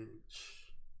Doncic.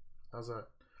 How's that?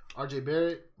 RJ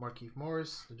Barrett, Markieff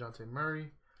Morris, DeJounte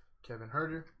Murray, Kevin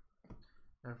Huerter,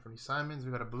 Anthony Simons.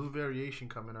 We got a blue variation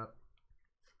coming up.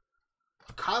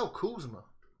 Kyle Kuzma,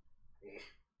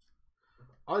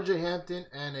 RJ Hampton,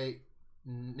 and a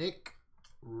Nick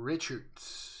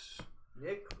Richards.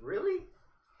 Nick, really?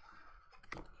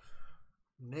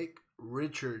 Nick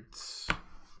Richards. That's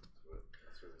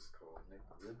what it's called. Nick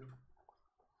Rhythm.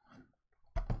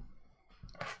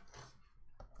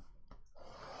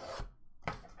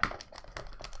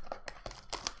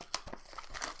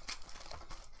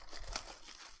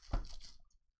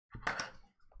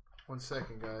 One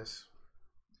second, guys.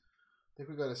 I think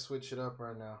we got to switch it up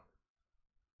right now.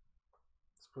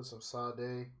 Let's put some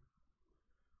Sade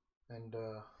and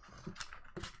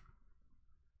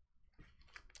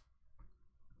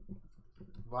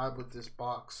vibe with this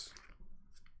box.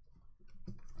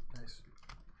 Nice.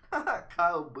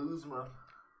 Kyle Kuzma.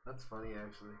 That's funny,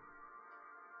 actually.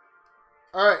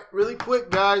 All right, really quick,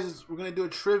 guys. We're gonna do a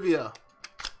trivia.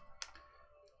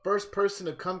 First person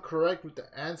to come correct with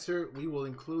the answer, we will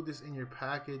include this in your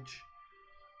package.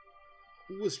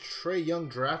 Who was Trae Young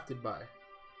drafted by?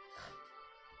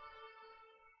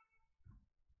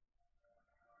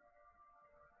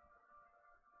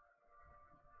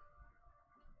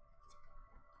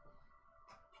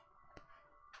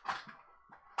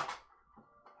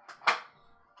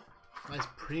 Nice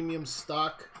premium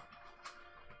stock.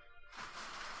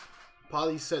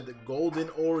 Polly said the golden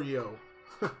Oreo.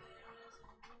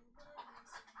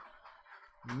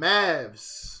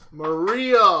 Mavs.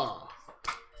 Maria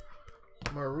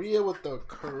with the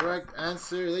correct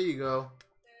answer. There you go.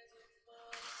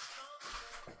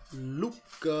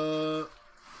 Luka.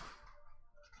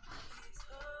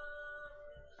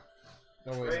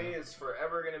 No way. Ray is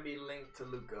forever going to be linked to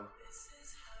Luka.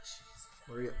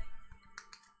 Maria.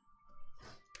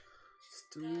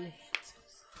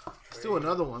 Let's do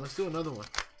another one. Let's do another one.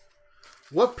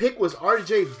 What pick was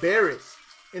RJ Barrett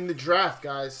in the draft,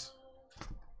 guys?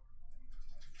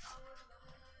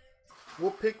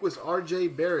 What pick was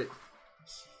RJ Barrett?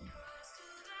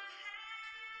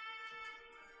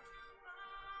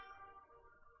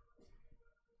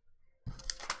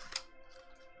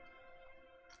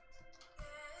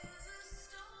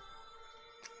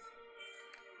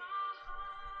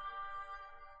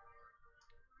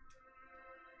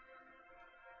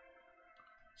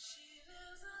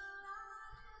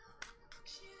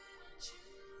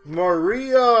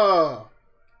 Maria.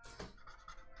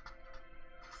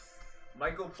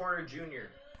 Michael Porter Jr.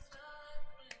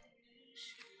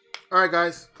 All right,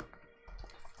 guys.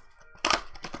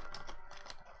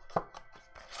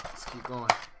 Let's keep going.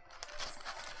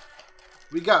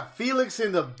 We got Felix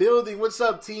in the building. What's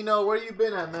up, Tino? Where you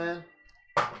been at, man?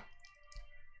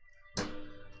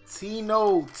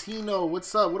 Tino,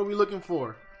 what's up? What are we looking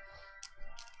for?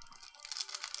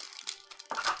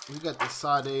 We got the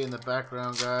Sade in the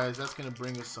background, guys. That's going to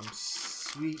bring us some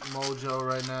sweet mojo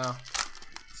right now.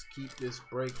 Let's keep this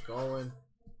break going.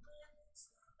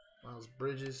 Miles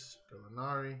Bridges,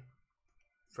 Gallinari,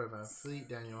 Fred VanVleet,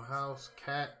 Daniel House,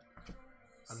 Cat.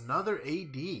 Another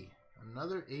AD.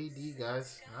 Another AD,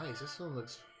 guys. Nice. This one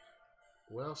looks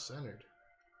well centered.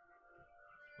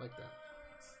 Like that.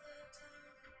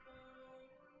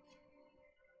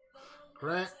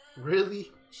 Grant,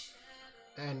 really?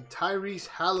 And Tyrese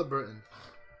Halliburton.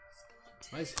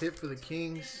 Nice hit for the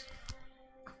Kings.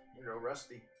 You know,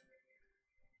 Rusty.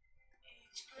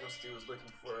 Rusty was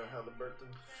looking for a Halliburton.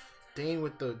 Dane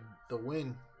with the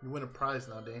win. You win a prize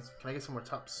now, Dane. Can I get some more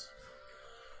tops?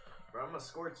 Bro, I'm a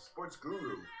sports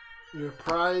guru. Your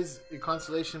prize, your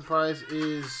consolation prize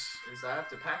is... I have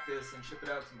to pack this and ship it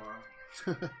out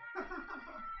tomorrow.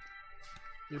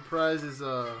 Your prize is,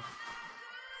 I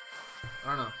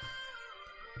don't know.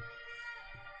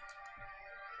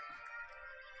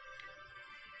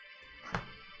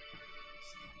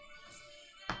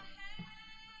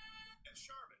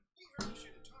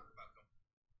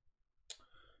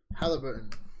 Halliburton.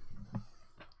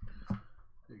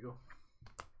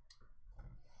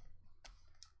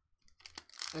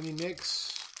 Any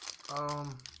Knicks? We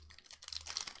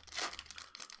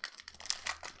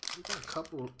got a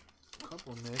couple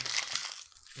Knicks.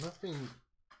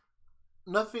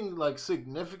 Nothing like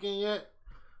significant yet.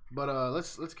 But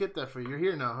let's get that for you. You're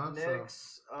here now, huh?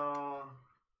 Knicks,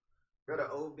 got an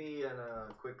OB and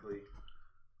a Quickly.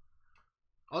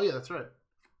 Oh yeah, that's right.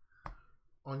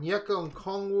 Onyeka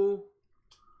Okongwu.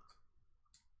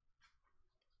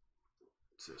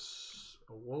 What's this?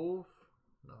 A Wolf?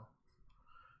 No.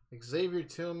 Xavier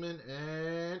Tillman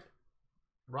and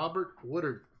Robert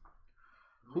Woodard.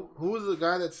 Who was the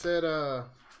guy that said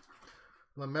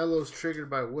LaMelo's triggered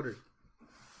by Woodard?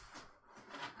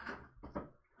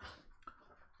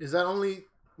 Is that only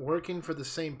working for the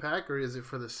same pack or is it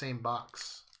for the same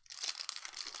box?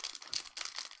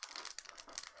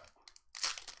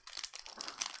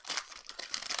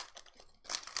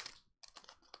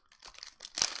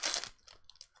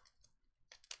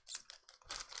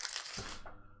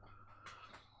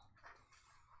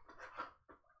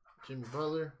 Jimmy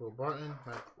Butler, Will Barton,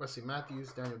 Wesley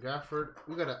Matthews, Daniel Gafford.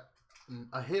 We got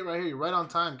a hit right here. Right on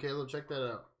time, Caleb. Check that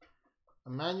out.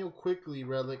 Emmanuel Quickly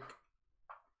relic.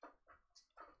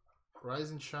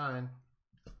 Rise and Shine.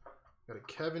 Got a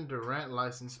Kevin Durant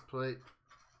license plate.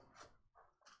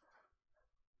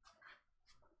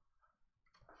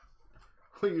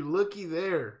 Oh, you looky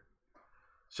there.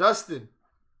 Justin.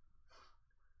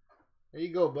 There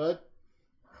you go, bud.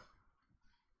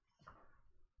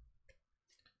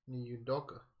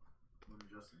 Udoka.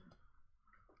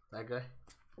 That guy?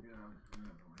 Yeah,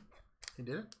 he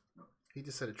didn't? No. He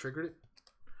just said it triggered it?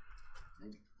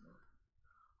 Maybe. No.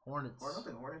 Hornets. Or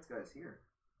nothing. Hornets guy's here.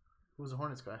 Who's the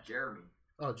Hornets guy? Jeremy.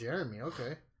 Oh, Jeremy.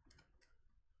 Okay.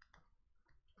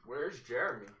 Where's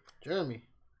Jeremy? Jeremy.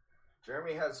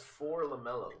 Jeremy has 4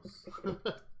 LaMelos.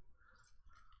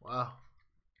 Wow.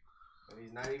 And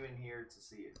he's not even here to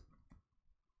see it.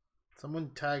 Someone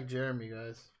tag Jeremy,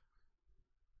 guys.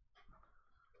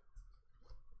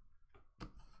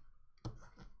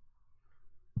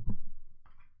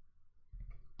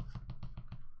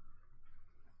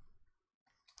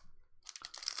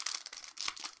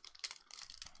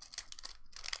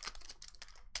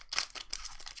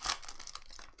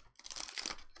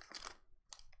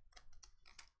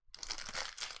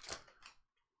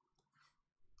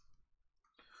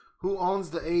 Who owns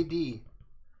the AD?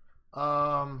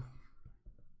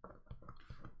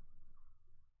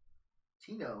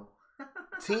 Tino.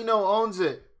 Tino owns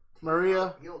it.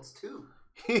 Maria. He owns 2.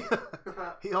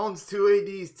 he owns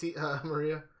 2 ADs,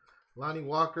 Maria. Lonnie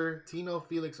Walker. Tino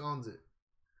Felix owns it.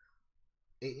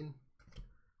 Ayton.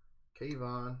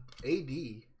 Kayvon.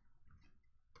 AD.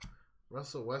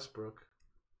 Russell Westbrook.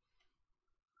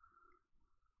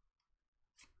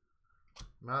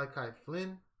 Malachi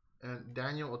Flynn. And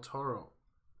Daniel Otoro.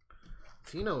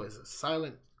 Tino is a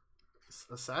silent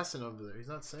assassin over there. He's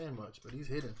not saying much, but he's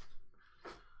hidden.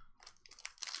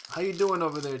 How you doing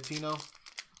over there, Tino?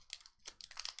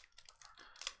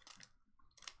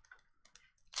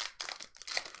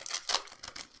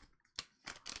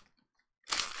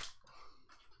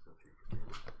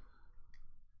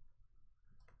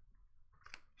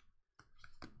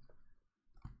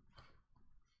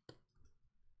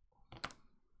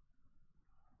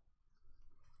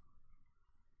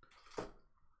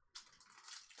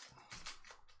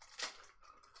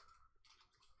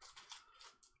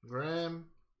 Graham,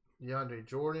 DeAndre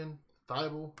Jordan,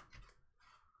 Thibault,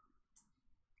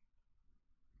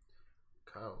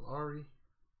 Kyle Lowry.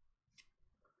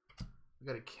 We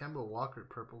got a Kemba Walker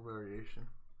purple variation.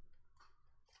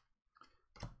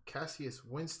 Cassius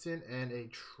Winston and a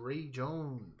Trey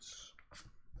Jones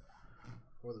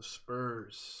for the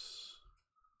Spurs.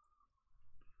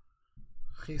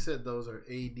 He said those are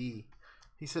AD. He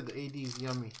said the AD is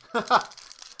yummy.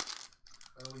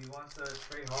 Oh, he wants a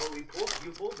Trey Hollow.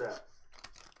 You pulled that.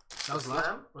 That was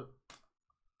Slam? You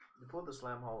pulled the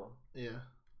Slam Hollow. Yeah.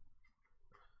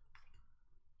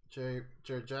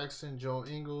 Jared Jackson, Joe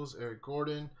Ingles, Eric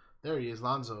Gordon. There he is,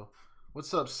 Lonzo.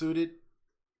 What's up, Suited?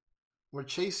 We're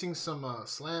chasing some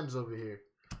slams over here.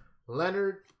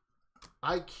 Leonard,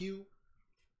 IQ,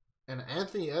 and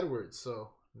Anthony Edwards. So,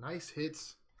 nice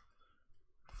hits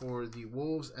for the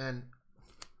Wolves and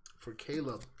for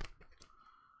Caleb.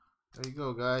 There you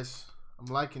go, guys. I'm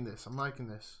liking this.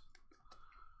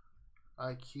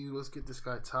 IQ, let's get this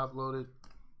guy top loaded.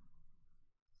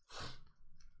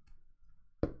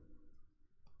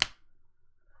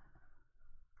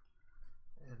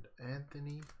 And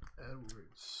Anthony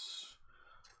Edwards.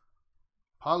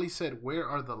 Polly said, where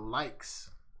are the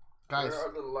likes? Guys, where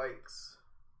are the likes?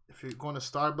 If you're going to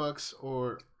Starbucks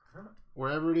or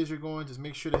wherever it is you're going, just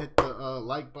make sure to hit the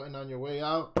like button on your way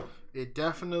out. It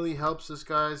definitely helps us,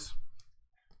 guys,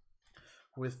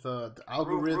 with the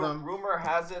algorithm. Rumor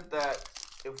has it that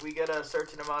if we get a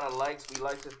certain amount of likes, we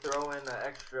like to throw in an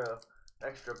extra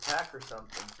pack or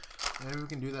something. Maybe we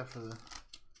can do that for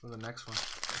the next one.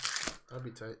 That'd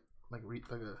be tight. Like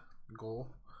a goal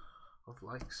of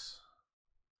likes.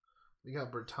 We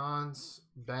got Bertans,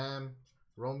 Bam,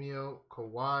 Romeo,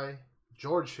 Kawhi,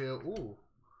 George Hill. Ooh.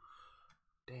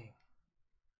 Dang.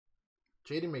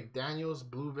 Jaden McDaniels,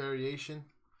 blue variation.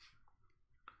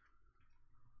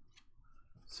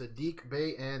 Sadiq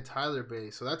Bey and Tyler Bey.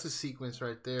 So that's a sequence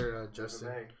right there,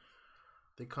 Justin.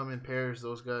 They come in pairs,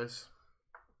 those guys.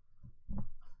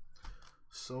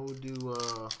 So do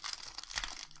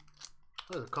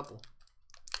there's a couple.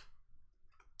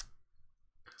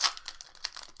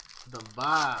 The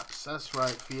vibes. That's right,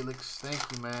 Felix. Thank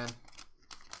you, man.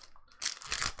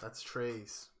 That's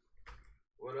Trey's.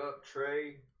 What up,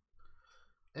 Trey?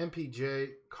 MPJ,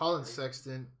 Colin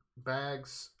Sexton,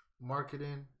 Bags,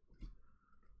 Marketing,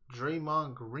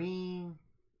 Draymond Green.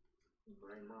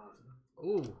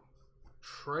 Ooh,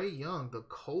 Trey Young, the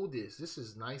coldest. This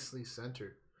is nicely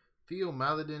centered. Theo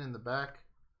Maladin in the back.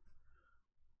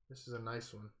 This is a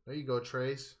nice one. There you go,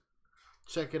 Trace.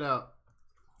 Check it out.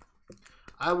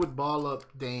 I would ball up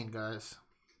Dane, guys.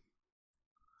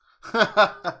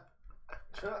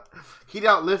 He'd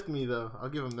outlift me, though. I'll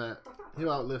give him that. He'll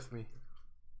outlift me.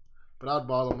 But I'd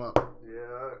ball him up.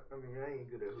 Yeah, I mean, I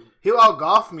ain't good at hoop. He'll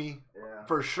outgolf me. Yeah.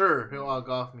 For sure, he'll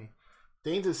outgolf me.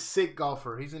 Dane's a sick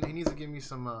golfer. He needs to give me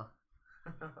some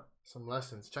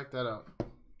lessons. Check that out.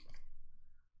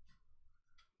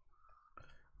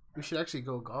 We should actually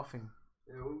go golfing.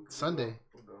 Yeah, Sunday.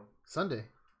 We'll go. Sunday.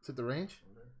 Is it the range?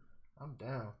 I'm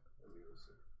down.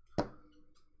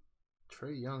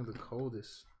 Trey Young, the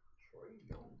coldest. Trey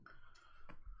Young.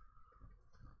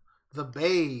 The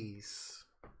Bays.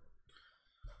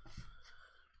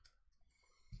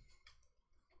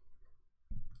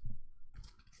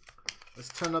 Let's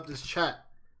turn up this chat.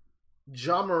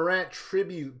 Ja Morant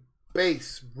tribute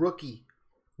base rookie.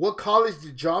 What college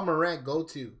did Ja Morant go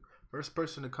to? First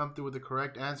person to come through with the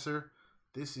correct answer,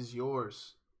 this is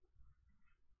yours.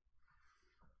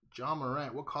 Ja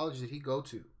Morant, what college did he go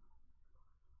to?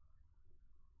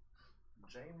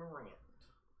 Jay Morant.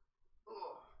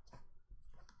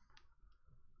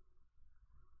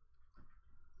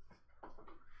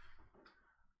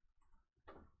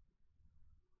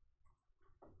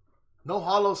 No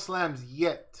hollow slams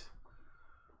yet.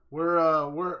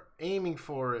 We're aiming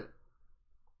for it.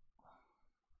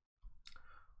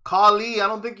 Kali, I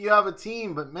don't think you have a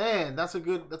team, but man, that's a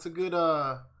good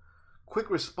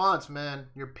quick response, man.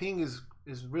 Your ping is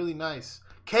really nice.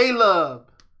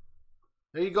 Caleb.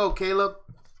 There you go, Caleb.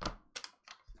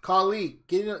 Kali,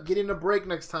 get in a break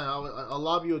next time. I'll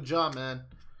lob you a job, man.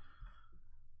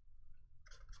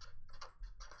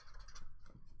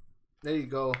 There you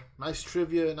go. Nice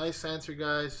trivia. Nice answer,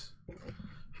 guys.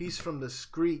 He's from the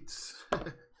streets.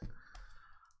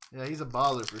 Yeah, he's a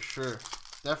baller for sure.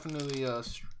 Definitely.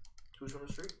 Who's from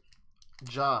the street?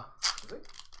 Ja. Is it?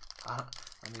 I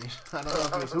mean, I don't know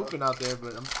if he was hooping out there,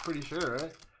 but I'm pretty sure,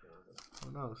 right?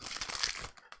 Who knows?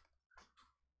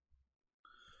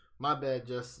 My bad,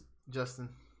 Justin.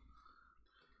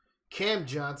 Cam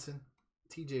Johnson,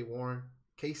 TJ Warren,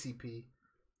 KCP,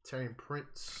 Tarion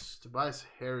Prince, Tobias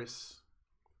Harris.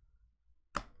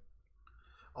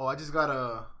 Oh, I just got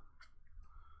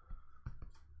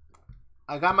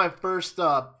I got my first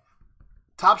Top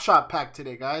Shot pack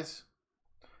today, guys.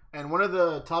 And one of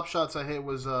the top shots I hit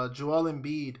was Joel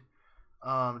Embiid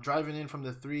driving in from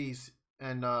the threes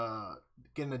and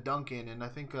getting a dunk in. And I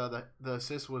think the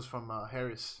assist was from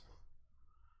Harris.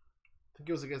 I think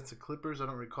it was against the Clippers. I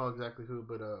don't recall exactly who,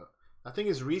 but I think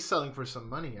it's reselling for some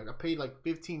money. I got paid like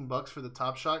 $15 for the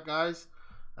Top Shot, guys.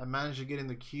 I managed to get in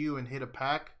the queue and hit a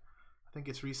pack. I think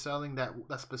it's reselling that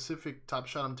specific Top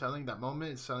Shot. I'm telling that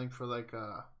moment is selling for like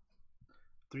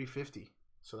 $350.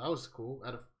 So that was cool.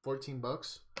 Out of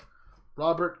 $14.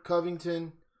 Robert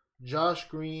Covington, Josh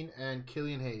Green, and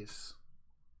Killian Hayes.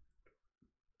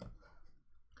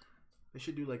 They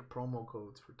should do like promo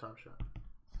codes for Top Shot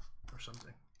or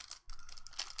something.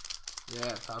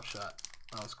 Yeah, Top Shot.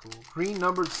 That was cool. Green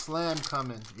numbered slam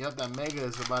coming. Yep, that mega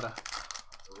is about to.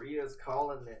 Rita's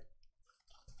calling it.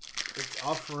 It's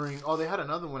offering. Oh, they had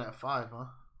another one at 5, huh?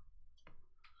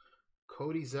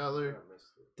 Cody Zeller,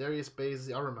 Darius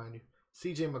Baisley. I'll remind you.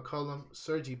 CJ McCollum,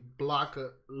 Serge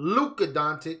Ibaka, Luka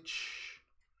Doncic,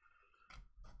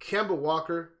 Kemba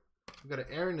Walker. We got an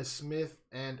Aaron Smith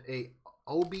and a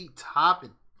Obi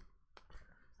Toppin.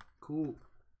 Cool.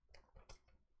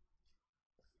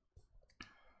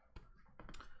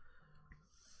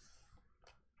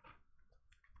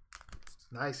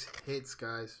 Nice hits,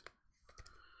 guys.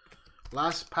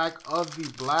 Last pack of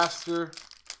the blaster.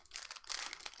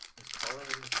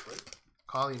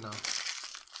 Collie, no.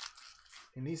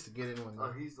 He needs to get in one.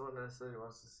 Oh, he's the one that said he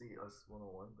wants to see us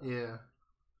 101. Yeah.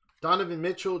 Donovan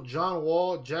Mitchell, John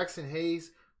Wall, Jackson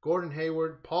Hayes, Gordon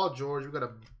Hayward, Paul George. We got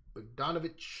a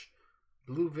Bogdanovich,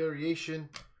 Blue Variation,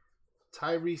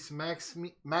 Tyrese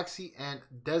Maxey, and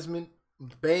Desmond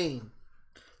Bain.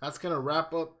 That's going to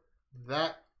wrap up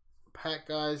that pack,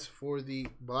 guys, for the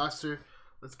blaster.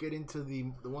 Let's get into the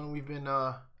one we've been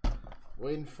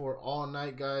waiting for all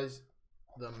night, guys.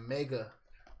 The Mega.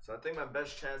 So I think my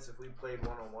best chance if we played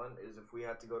 101 is if we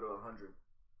had to go to 100.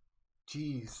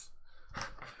 Jeez.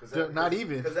 Then, not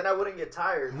even. Because then I wouldn't get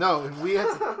tired. No, if we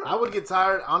had to, I would get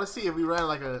tired. Honestly, if we ran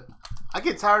like I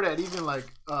get tired at even like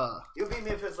You'll beat me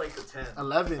if it's like the 10.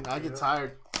 11. I get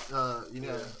tired. Nah,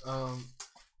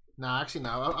 actually,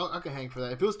 no. I can hang for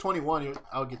that. If it was 21,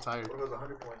 I would get tired. What was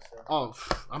 100 points? So? Oh,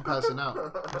 I'm passing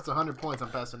out. That's 100 points.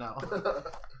 I'm passing out.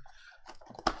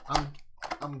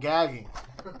 I'm gagging.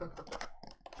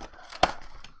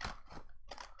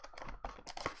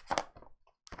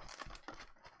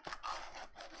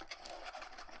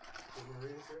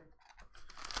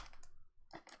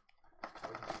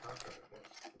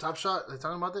 Top Shot? Are they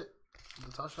talking about it?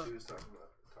 The Top Shot? She was talking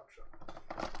about the Top Shot.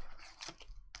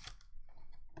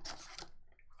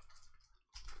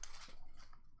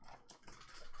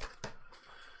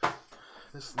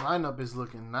 This lineup is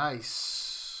looking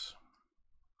nice.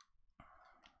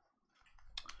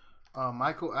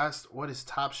 Michael asked, what is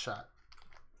Top Shot?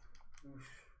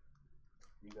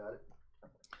 You got it.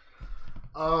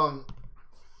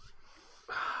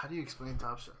 How do you explain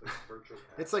Top Shot? It's,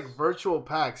 it's like virtual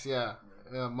packs, yeah.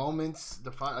 Moments,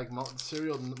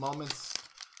 serial moments.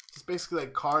 It's basically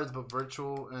like cards, but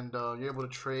virtual, and you're able to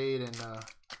trade and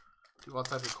do all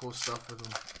types of cool stuff with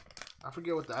them. I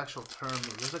forget what the actual term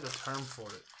is. There's like a term for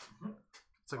it.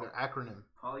 It's like an acronym.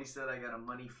 Paulie said I got a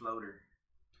money floater.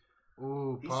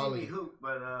 Ooh, He Paulie. seen me hoop,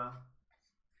 but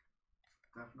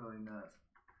definitely not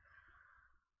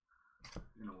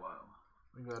in a while.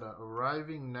 We got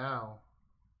arriving now.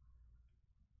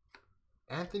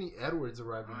 Anthony Edwards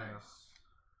arriving now.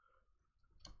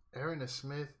 Aaron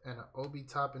Smith and an Obi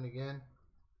Toppin again.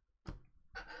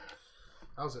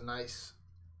 That was a nice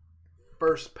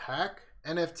first pack.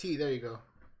 NFT, there you go.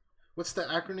 What's the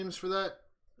acronyms for that?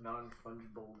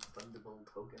 Non-fungible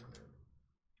token.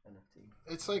 NFT.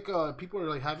 It's like people are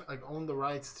like own the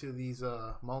rights to these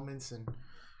moments and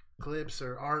clips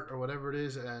or art or whatever it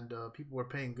is, and people are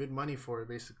paying good money for it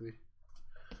basically.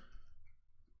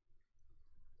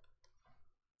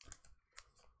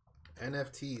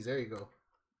 NFTs, there you go.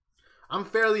 I'm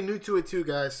fairly new to it too,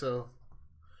 guys, so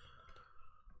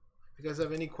if you guys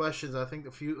have any questions, I think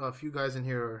a few guys in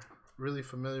here are really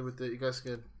familiar with it. You guys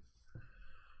could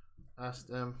ask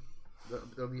them.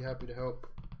 They'll be happy to help.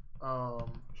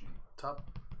 Top,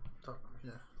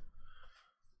 yeah.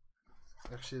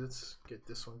 Actually, let's get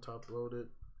this one top loaded.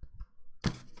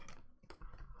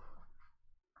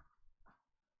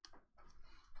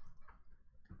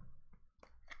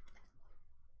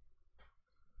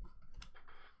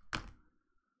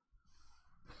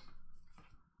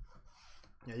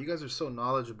 Yeah, you guys are so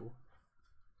knowledgeable.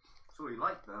 That's what we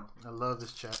like, though. I love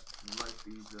this chat. We like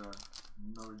these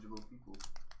knowledgeable people.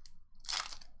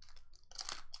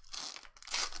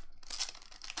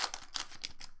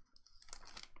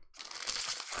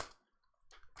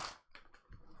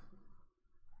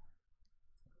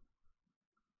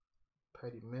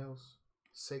 Patty Mills,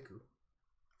 Sekou,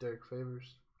 Derek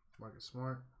Favors, Marcus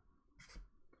Smart,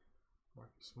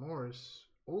 Marcus Morris.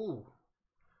 Ooh,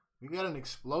 we got an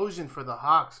explosion for the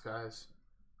Hawks, guys.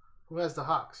 Who has the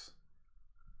Hawks?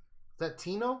 Is that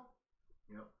Tino?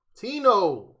 Yep.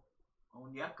 Tino!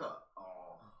 Onyeka.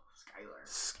 Oh, Skylar.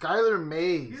 Skylar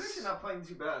Mays. He's actually not playing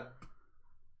too bad.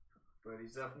 But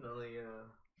he's definitely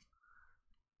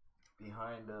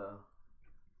behind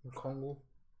Kongo.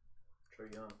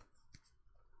 Trae Young.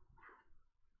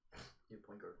 Yeah,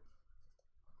 point guard.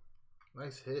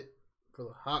 Nice hit for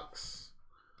the Hawks.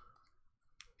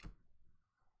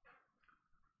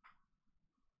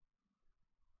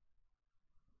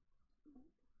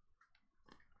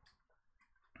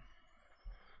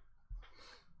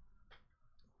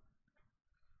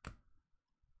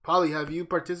 Polly, have you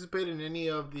participated in any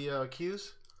of the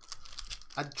Qs?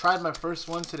 I tried my first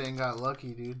one today and got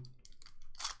lucky, dude.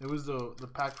 It was the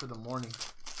pack for the morning.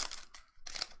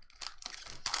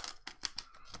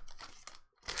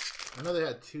 I know they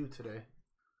had 2 today.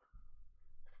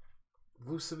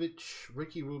 Vucevic,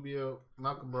 Ricky Rubio,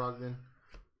 Malcolm Brogdon,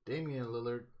 Damian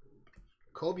Lillard,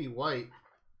 Kobe White.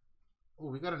 Oh,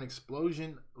 we got an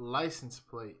explosion license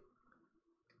plate.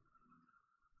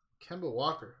 Kemba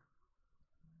Walker.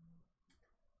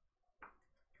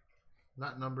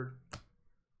 Not numbered.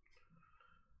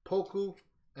 Poku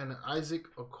and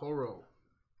Isaac Okoro.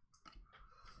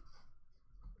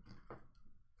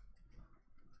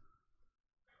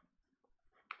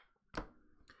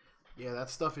 Yeah, that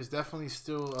stuff is definitely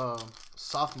still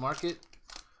soft market.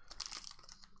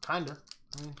 Kinda.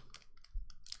 I mean,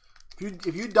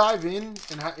 if you dive in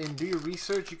and do your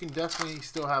research, you can definitely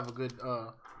still have a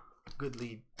good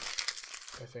lead.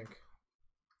 I think.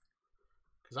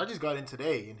 Because I just got in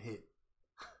today and hit.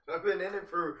 I've been in it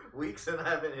for weeks and I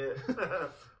haven't hit.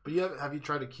 But have you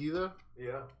tried a key though?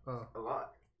 Yeah. A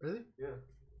lot. Really? Yeah.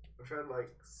 I've tried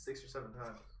like 6 or 7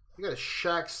 times. You got a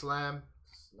Shaq Slam.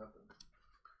 It's nothing.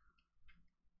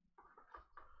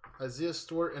 Isaiah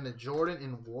Stewart and a Jordan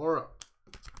in Wara.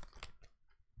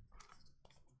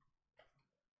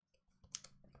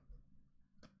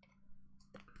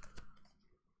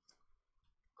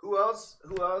 Who else?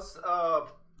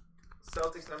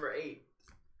 Celtics number 8.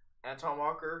 Anton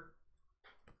Walker.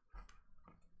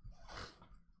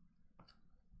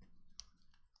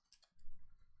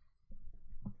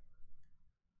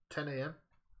 10 a.m.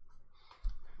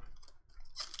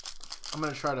 I'm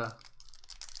gonna try to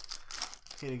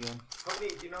hit again. Do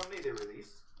you know how many they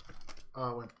released?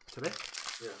 When today?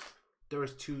 Yeah. There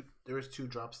was two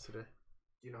drops today.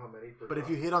 Do you know how many? But if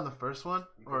you hit on the first one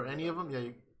or any of them,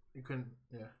 yeah, you can,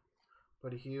 yeah.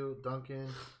 Buddy Hield, Duncan,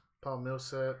 Paul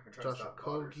Millsap, Josh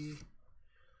Okogie,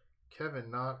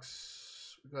 Kevin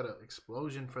Knox. We got an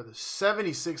explosion for the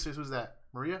 76ers. Who's that?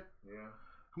 Maria? Yeah.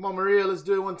 Come on, Maria. Let's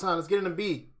do it one time. Let's get in a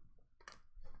B.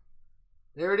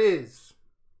 There it is.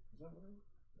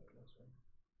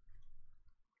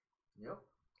 Yep.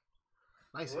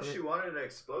 Nice. Well, hit. she wanted an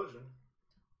explosion.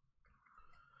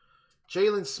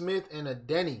 Jalen Smith and a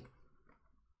Denny.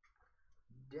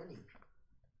 Denny.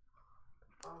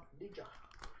 Dija.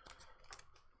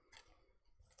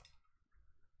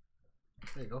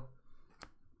 There you go.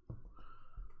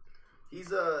 He's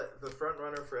the front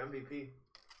runner for MVP.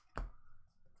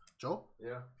 Joe?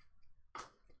 Yeah.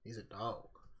 He's a dog.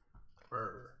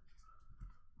 Brr.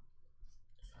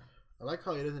 I like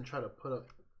how he doesn't try to put up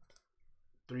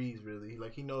threes, really.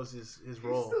 Like, he knows his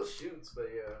role. He still shoots, but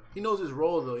yeah. He knows his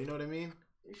role, though. You know what I mean?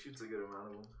 He shoots a good amount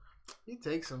of them. He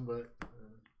takes them, but...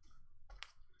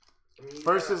 I mean,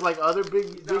 versus, like, other big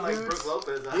he's not like dudes. Brook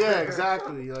Lopez. Yeah,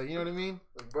 exactly. Like, you know what I mean?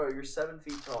 Like, bro, you're 7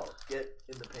 feet tall. Get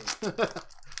in the paint.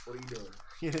 What are you doing?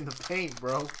 Get in the paint,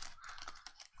 bro.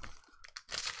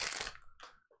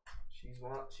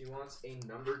 She wants a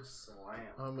numbered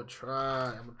slam. I'm gonna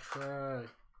try.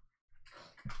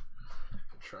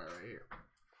 Try right here.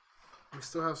 We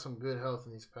still have some good health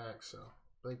in these packs, so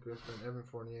Blake Griffin, Evan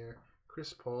Fournier,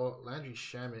 Chris Paul, Landry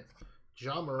Shamet,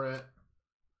 John Morant,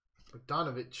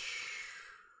 Bogdanovich,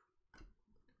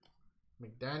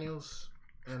 McDaniels,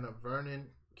 and a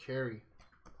Vernon Carey.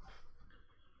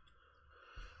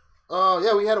 Oh,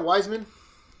 yeah, we had a Wiseman.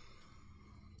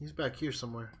 He's back here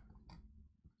somewhere.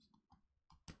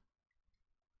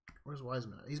 Where's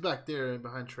Wiseman? He's back there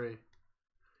behind Trey.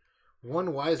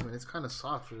 One Wiseman. It's kind of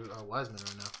soft for Wiseman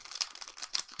right now.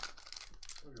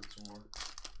 I'll get some more.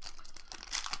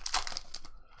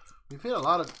 We've hit a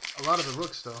lot of the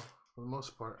rooks though, for the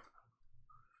most part.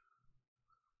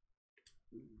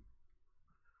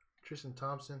 Tristan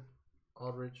Thompson,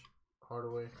 Aldridge,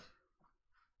 Hardaway,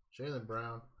 Jaylen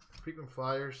Brown, frequent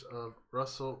flyers of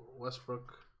Russell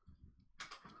Westbrook,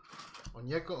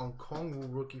 Onyeka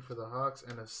Okongwu rookie for the Hawks,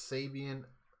 and a Sabian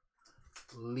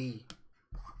Lee.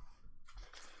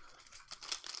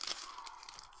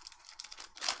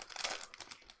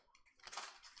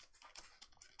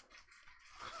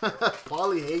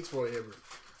 Paulie hates forever.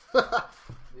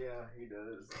 Yeah, he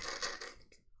does.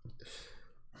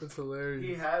 That's hilarious.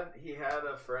 He had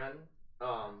a friend.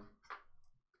 What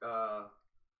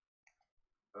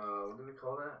do they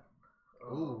call that?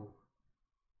 Ooh.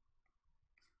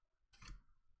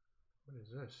 What is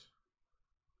this?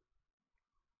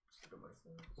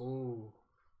 Ooh.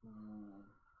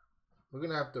 We're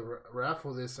gonna have to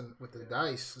raffle this with the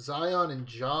dice. Zion and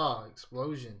Jaw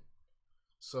explosion.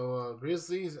 So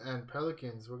Grizzlies and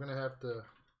Pelicans, we're gonna have to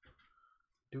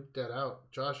duke that out.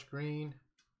 Josh Green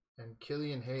and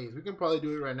Killian Hayes. We can probably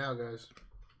do it right now, guys.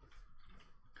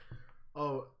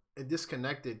 Oh, it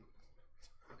disconnected.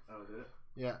 Oh, did it?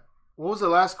 Yeah. What was the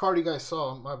last card you guys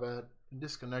saw? My bad. It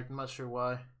disconnected. I'm not sure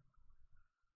why.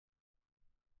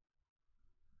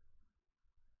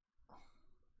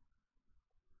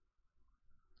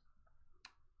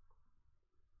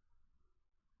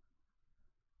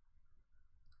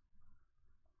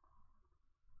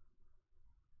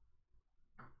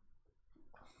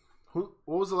 What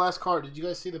was the last card? Did you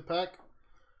guys see the pack?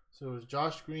 So it was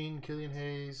Josh Green, Killian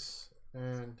Hayes,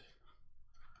 and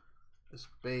this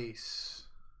base,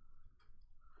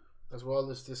 as well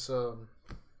as this.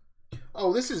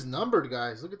 Oh, this is numbered,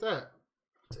 guys. Look at that.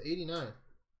 It's 89.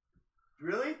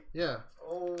 Really? Yeah.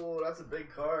 Oh, that's a big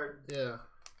card. Yeah.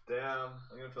 Damn,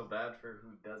 I'm gonna feel bad for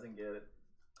who doesn't get it.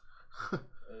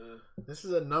 This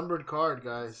is a numbered card,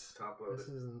 guys. Top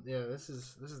loaded. This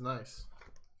is nice.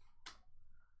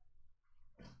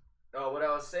 Oh, what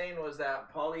I was saying was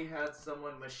that Paulie had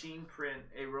someone machine print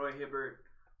a Roy Hibbert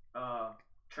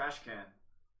trash can.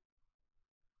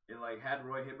 It like had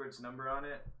Roy Hibbert's number on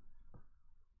it.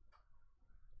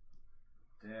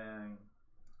 Dang.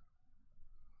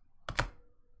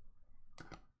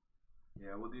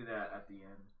 Yeah, we'll do that at the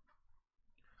end.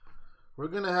 We're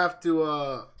gonna have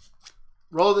to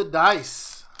roll the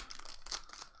dice.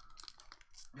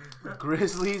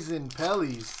 Grizzlies and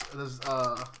Pellies.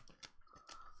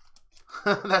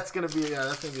 That's gonna be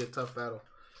a tough battle.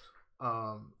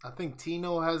 I think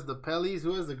Tino has the Pellies.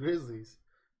 Who has the Grizzlies?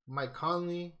 Mike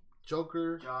Conley,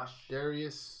 Joker, Josh,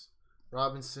 Darius,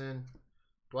 Robinson,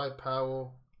 Dwight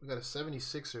Powell. We got a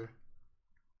 76er.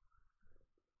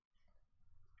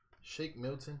 Shake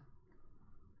Milton,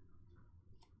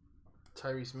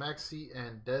 Tyrese Maxey,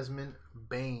 and Desmond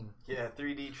Bain. Yeah,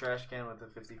 3D trash can with a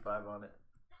 55 on it.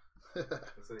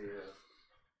 So yeah,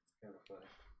 kind of funny.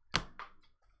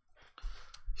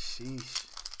 Sheesh.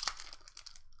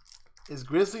 Is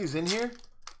Grizzlies in here?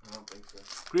 I don't think so.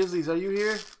 Grizzlies, are you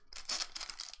here?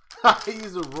 He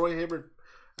used a Roy Hibbert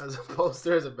as a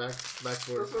poster as a backboard. That's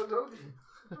what I told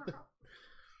you.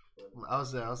 I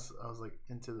was like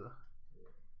into the.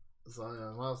 So,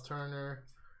 Miles Turner,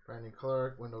 Brandon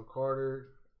Clark, Wendell Carter,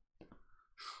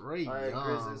 Trey Young.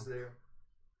 Grizz is there.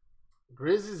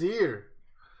 Grizz is here.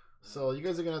 So you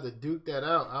guys are gonna have to duke that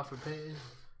out. Alfred Payton,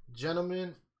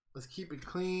 gentlemen. Let's keep it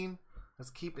clean. Let's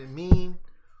keep it mean.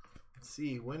 Let's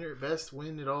see, winner, best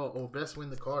win it all. Oh, best win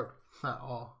the card. Not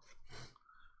all.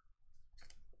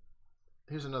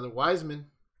 Here's another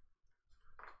Wiseman.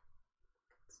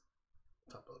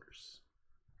 Top loaders.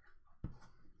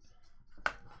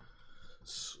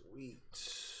 Sweet.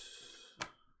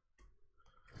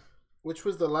 Which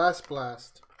was the last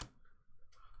blast?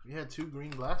 You had 2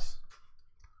 green blasts?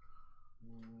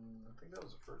 I think that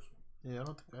was the first one. Yeah, I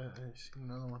don't think I seen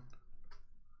another one.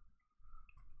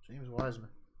 James Wiseman.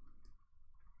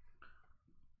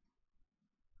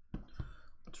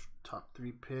 Top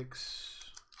 3 picks.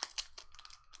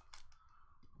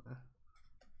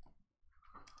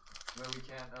 No, we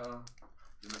can't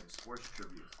do like a sports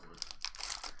trivia for it.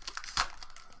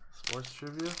 Sports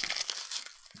trivia.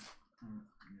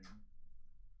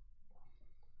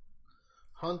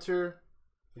 Hunter,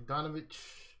 Bogdanovich,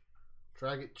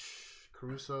 Dragic,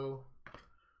 Caruso.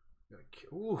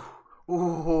 Ooh.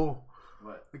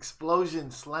 What? Explosion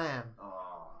slam.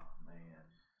 Oh man,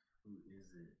 who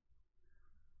is it?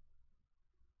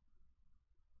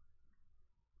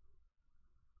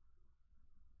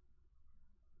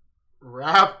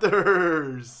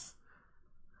 Raptors.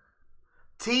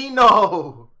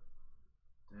 Tino.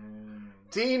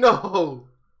 Tino.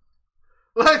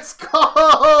 Let's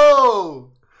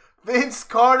go. Vince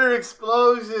Carter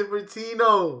explosion for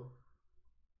Tino.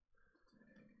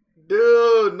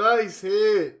 Dude, nice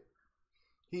hit.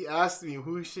 He asked me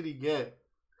who should he get.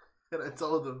 And I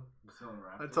told him.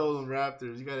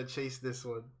 Raptors. You gotta chase this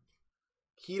one.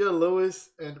 Keita Lewis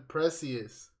and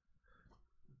Precious.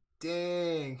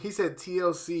 Dang. He said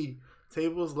TLC.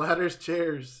 Tables, ladders,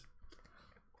 chairs.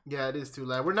 Yeah, it is too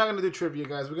loud. We're not going to do trivia,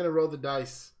 guys. We're going to roll the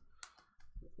dice.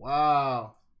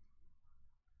 Wow.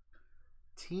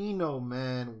 Tino,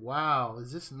 man. Wow.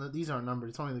 These aren't numbered.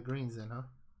 It's only the greens then, huh?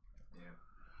 Yeah.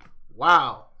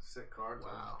 Wow. Sick card.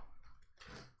 Wow.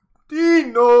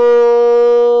 Dino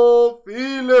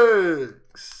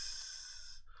Felix.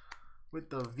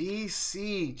 With the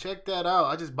VC. Check that out.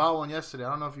 I just bought one yesterday. I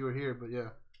don't know if you were here, but yeah.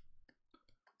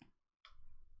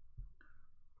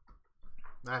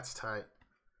 That's tight.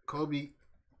 Kobe,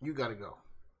 you gotta go.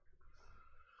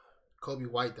 Kobe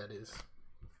White, that is.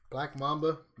 Black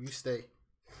Mamba, you stay.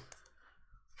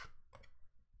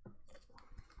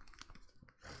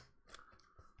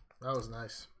 That was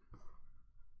nice.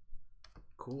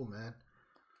 Cool, man.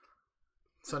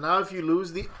 So now if you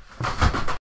lose the...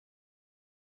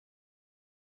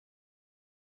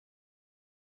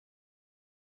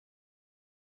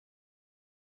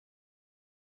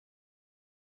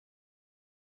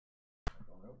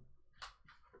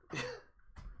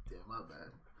 Damn, my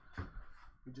bad.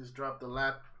 We just dropped the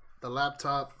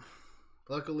laptop.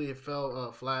 Luckily, it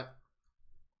fell flat.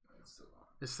 It's still on.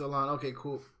 It's still on. Okay,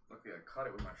 cool. Luckily lucky I caught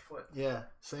it with my foot. Yeah,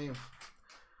 same.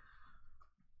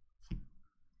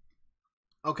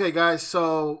 Okay, guys,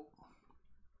 so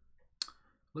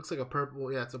looks like a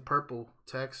purple. Yeah, it's a purple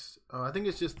text. I think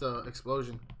it's just the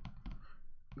explosion.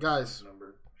 Guys.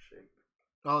 Number shake.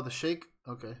 Oh, the shake?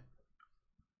 Okay.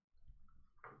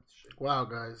 Shake. Wow,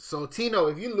 guys. So, Tino,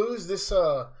 if you lose this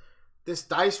this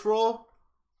dice roll,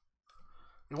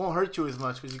 it won't hurt you as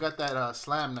much because you got that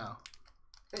slam now.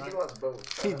 He wants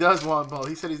both. He does want both.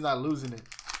 He said he's not losing it.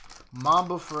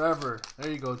 Mamba forever.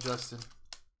 There you go, Justin.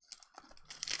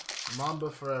 Mamba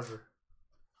forever.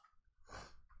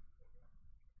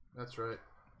 That's right.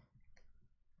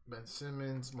 Ben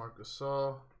Simmons, Marc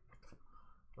Gasol,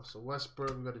 Russell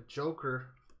Westbrook. We got a Joker,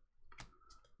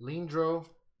 Lindro,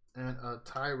 and a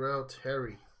Tyrell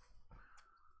Terry.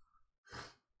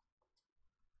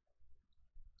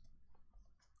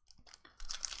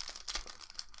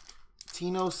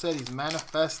 Tino said he's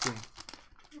manifesting.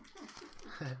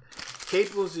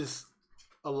 Capel's just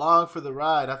along for the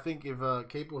ride. I think if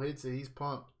Capel hits it, he's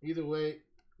pumped. Either way,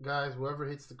 guys, whoever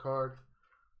hits the card,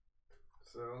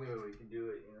 it's the only way we can do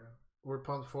it, you know. We're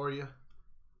pumped for you.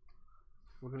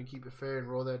 We're gonna keep it fair and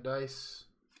roll that dice.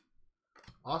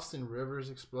 Austin Rivers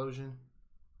explosion.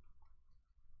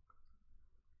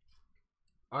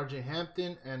 RJ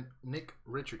Hampton and Nick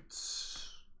Richards.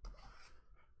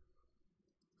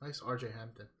 Nice RJ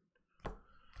Hampton.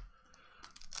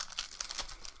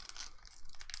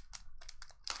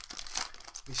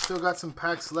 We still got some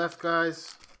packs left,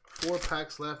 guys. 4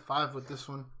 packs left. 5 with this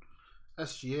one.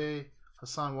 SGA,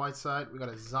 Hassan Whiteside. We got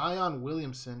a Zion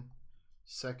Williamson,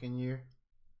 2nd year.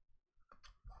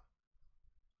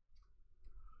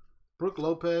 Brooke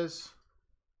Lopez.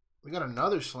 We got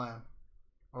another slam.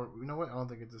 Or, you know what? I don't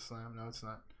think it's a slam. No, it's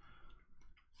not.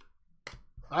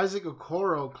 Isaac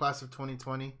Okoro, class of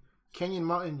 2020. Kenyon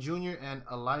Martin Jr. and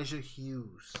Elijah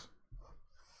Hughes.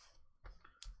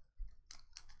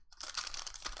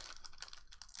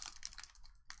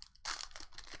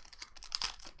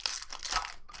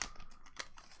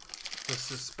 The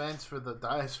suspense for the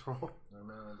dice roll. I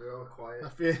know, they're all quiet.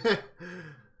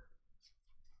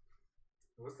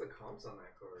 What's the comps on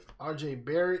that card? RJ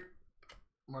Barrett,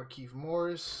 Markieff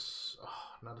Morris.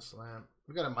 Oh, not a slam.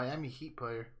 We got a Miami Heat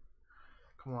player.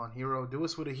 Come on, hero. Do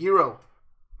us with a hero.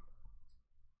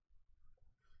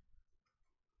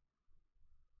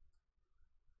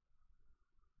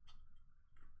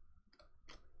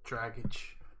 Dragic.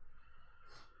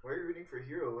 Why are you rooting for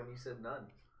hero when you said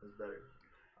none? It's better.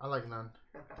 I like none.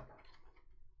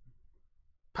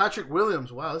 Patrick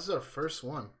Williams. Wow, this is our first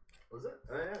one. Was it?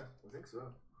 Oh, yeah. I think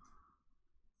so.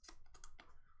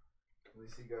 At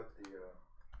least he got the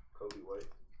Kobe White.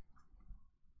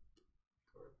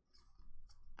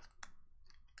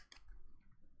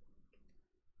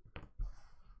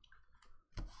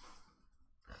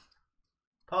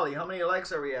 Polly, how many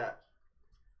likes are we at?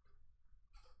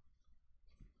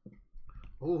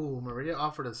 Ooh, Maria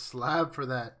offered a slab for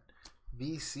that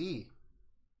VC.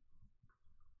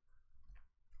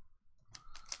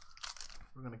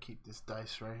 We're going to keep this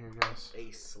dice right here, guys.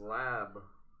 A slab.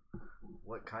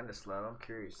 What kind of slab? I'm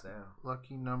curious now.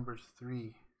 Lucky number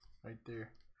 3 right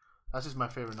there. That's just my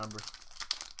favorite number.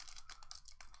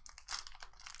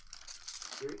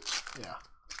 3? Yeah.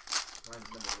 Mine's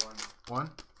number 1.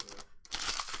 1?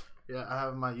 Yeah, I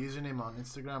have my username on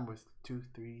Instagram with 2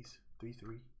 3s.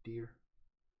 3 deer.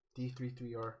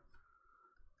 D33R.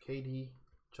 KD.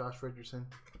 Josh Richardson.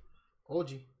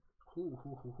 OG.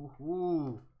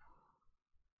 Ooh.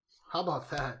 How about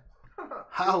that?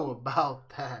 How about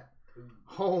that?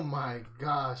 Oh my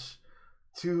gosh.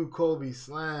 2 Kobe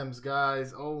slams,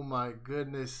 guys. Oh my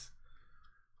goodness.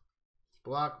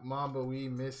 Block Mamba, we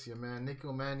miss you, man.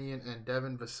 Nico Mannion and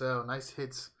Devin Vassell. Nice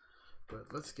hits. But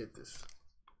let's get this.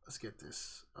 Let's get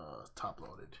this top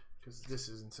loaded. Because this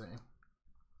is insane.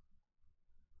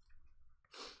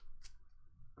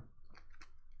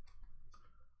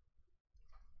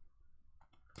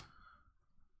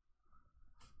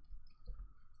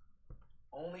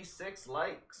 Only 6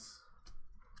 likes.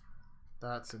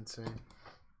 That's insane.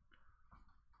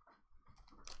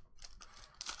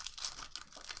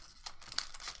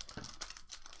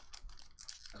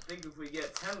 I think if we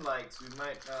get 10 likes, we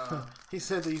might. He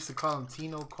said they used to call him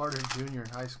Tino Carter Jr. in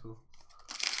high school.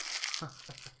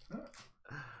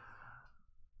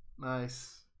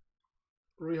 Nice.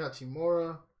 Rui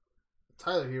Hachimura,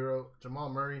 Tyler Hero, Jamal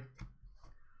Murray,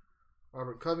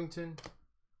 Robert Covington.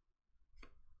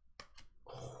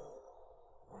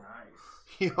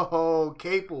 Nice. Yo,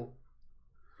 Capel.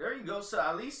 There you go. So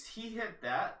at least he hit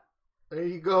that. There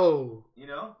you go. You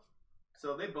know.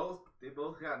 So they both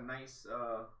got nice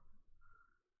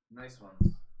nice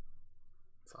ones.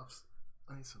 Softs.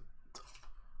 I need some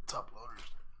top loaders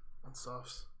and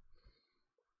softs.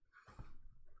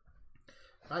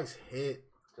 Nice hit.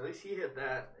 At least he hit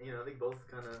that. You know, they both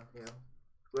kind of, you know,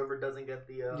 whoever doesn't get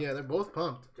the yeah, they're both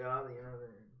pumped. job, you know,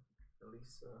 at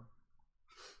least.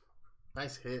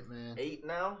 Nice hit, man. 8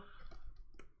 now.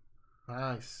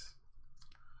 Nice.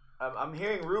 I'm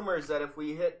hearing rumors that if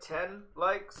we hit 10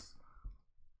 likes,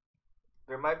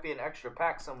 there might be an extra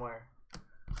pack somewhere.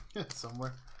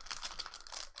 Somewhere.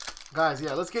 Guys,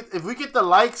 yeah, let's get, if we get the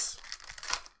likes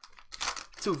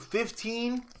to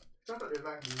 15,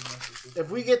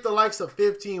 if we get the likes of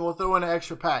 15, we'll throw in an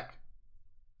extra pack.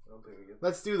 I don't think we get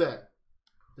Let's do that.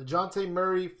 DeJounte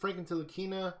Murray, Franklin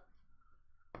Tilakina.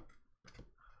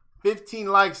 15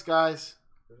 likes, guys.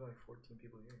 There's only 14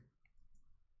 people here.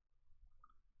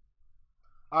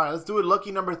 All right, let's do it.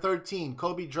 Lucky number 13.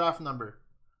 Kobe draft number.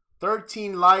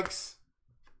 13 likes.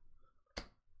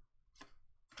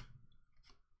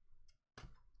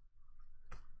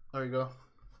 There you go.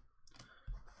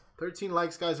 13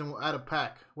 likes, guys, and we'll add a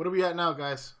pack. What are we at now,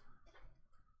 guys?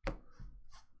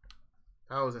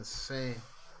 That was insane.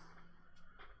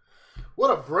 What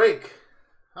a break.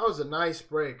 That was a nice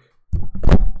break.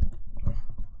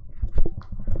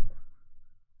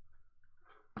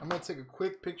 I'm going to take a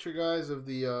quick picture, guys, of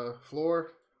the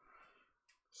floor.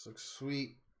 This looks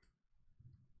sweet.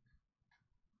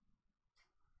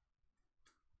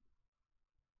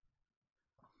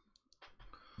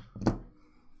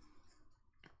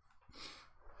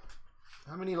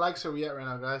 How many likes are we at right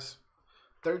now, guys?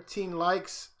 13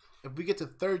 likes. If we get to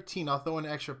 13, I'll throw in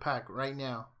an extra pack right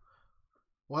now.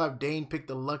 We'll have Dane pick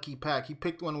the lucky pack. He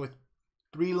picked one with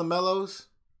 3 LaMelos,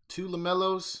 2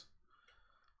 LaMelos,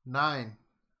 9.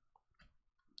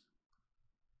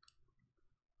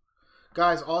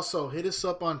 Guys, also hit us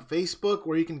up on Facebook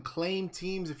where you can claim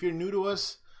teams. If you're new to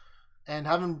us and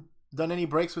haven't done any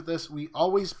breaks with us, we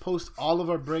always post all of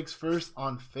our breaks first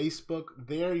on Facebook.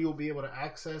 There you'll be able to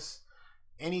access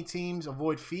any teams,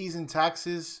 avoid fees and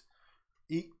taxes.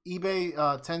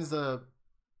 eBay tends to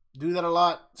do that a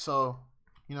lot. So,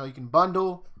 you know, you can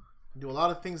bundle, do a lot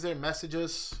of things there. Message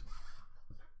us.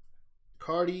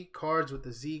 Cardi Cards with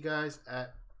the Z, guys,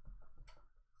 at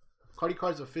Cardi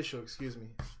Cards Official, excuse me,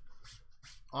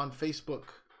 on Facebook.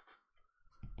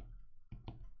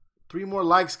 3 more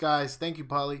likes, guys. Thank you,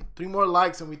 Polly. 3 more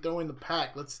likes and we throw in the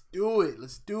pack. Let's do it.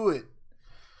 Let's do it.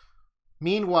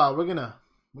 Meanwhile, we're gonna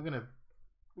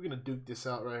duke this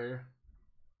out right here.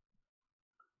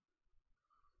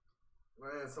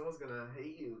 Man, someone's gonna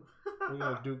hate you. We're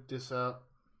gonna duke this out.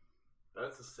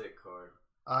 That's a sick card.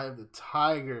 I have the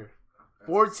Tiger.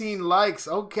 14 likes.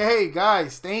 Okay,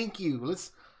 guys. Thank you.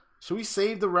 Should we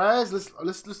save the Raz?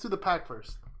 Let's do the pack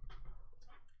first.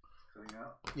 Cutting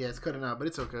out. Yeah, it's cutting out, but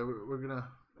it's okay. We're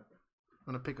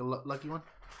gonna pick a lucky one.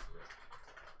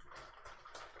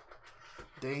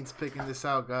 Dane's picking this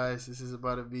out, guys. This is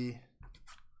about to be.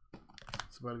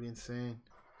 It's about to be insane.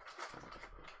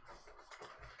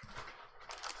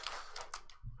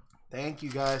 Thank you,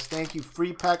 guys. Thank you.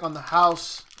 Free pack on the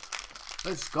house.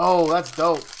 Let's go. That's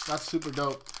dope. That's super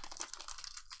dope.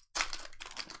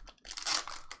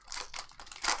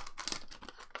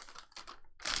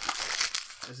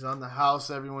 This is on the house,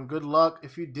 everyone. Good luck.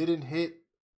 If you didn't hit,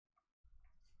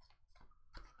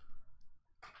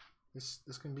 this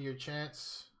can be your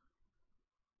chance.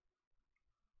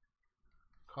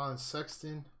 Colin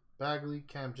Sexton, Bagley,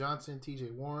 Cam Johnson,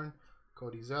 TJ Warren,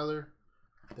 Cody Zeller,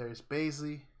 Darius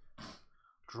Baisley.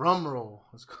 Drum roll.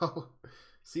 Let's go.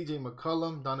 CJ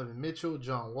McCollum, Donovan Mitchell,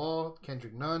 John Wall,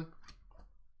 Kendrick Nunn,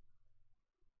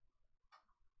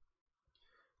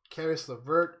 Karis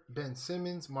LeVert, Ben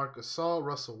Simmons, Marc Gasol,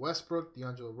 Russell Westbrook,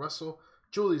 D'Angelo Russell,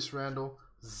 Julius Randle,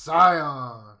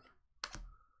 Zion,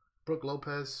 Brooke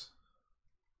Lopez,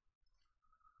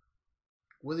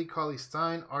 Willie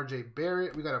Cauley-Stein, RJ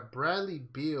Barrett. We got a Bradley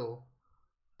Beal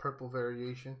purple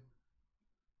variation,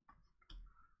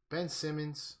 Ben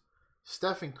Simmons,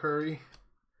 Stephen Curry,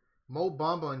 Mo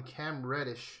Bamba, and Cam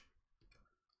Reddish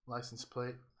license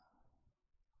plate.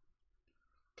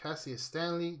 Cassius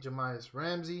Stanley, Jamias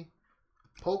Ramsey,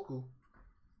 Poku,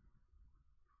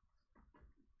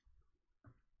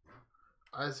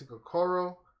 Isaac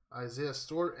Okoro, Isaiah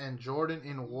Stewart, and Jordan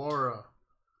Nwora.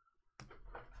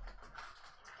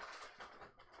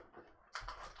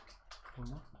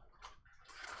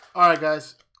 All right,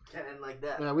 guys. Can't end like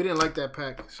that. Yeah, we didn't like that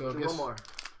pack, so I guess one more.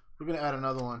 we're gonna add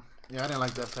another one. Yeah, I didn't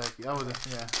like that pack. Yeah,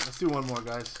 let's do one more,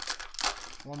 guys.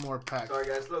 One more pack. Sorry,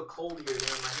 guys. It's a little cold here,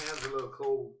 man. My hands are a little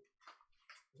cold.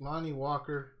 Lonnie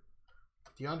Walker,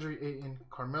 DeAndre Ayton,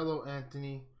 Carmelo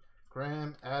Anthony,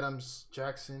 Graham Adams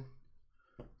Jackson,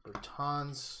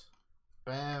 Bertans,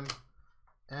 Bam.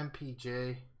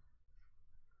 MPJ.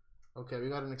 Okay, we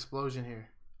got an explosion here.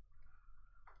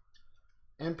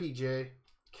 MPJ,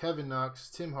 Kevin Knox,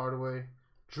 Tim Hardaway,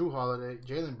 Drew Holiday,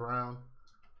 Jaylen Brown,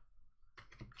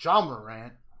 Ja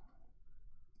Morant.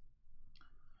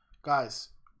 Guys,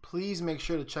 please make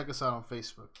sure to check us out on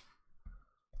Facebook.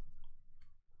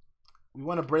 We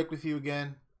want to break with you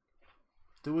again.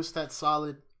 Do us that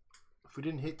solid. If we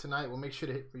didn't hit tonight, we'll make sure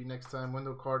to hit for you next time.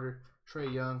 Wendell Carter,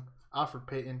 Trae Young, Alfred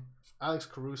Payton, Alex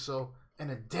Caruso, and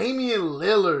a Damian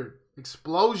Lillard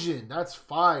explosion. That's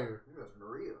fire. That's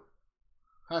Maria.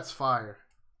 That's fire.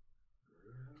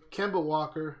 Kemba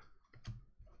Walker.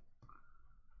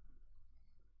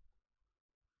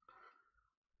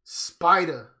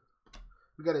 Spider.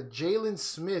 We got a Jalen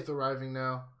Smith arriving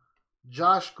now.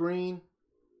 Josh Green.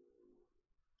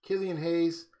 Killian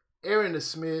Hayes. Aaron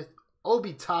Smith.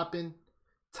 Obi Toppin.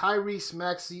 Tyrese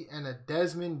Maxey. And a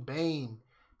Desmond Bain.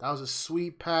 That was a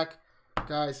sweet pack.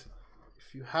 Guys,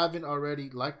 if you haven't already,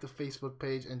 like the Facebook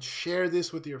page and share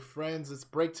this with your friends. Let's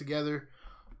break together.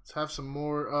 Let's have some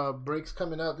more breaks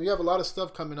coming up. We have a lot of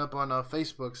stuff coming up on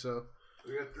Facebook. So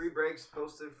we got 3 breaks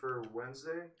posted for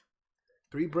Wednesday.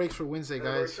 3 breaks for Wednesday,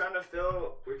 guys. We're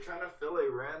trying to fill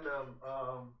a random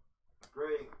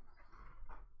break.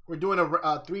 We're doing a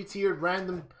 3-tiered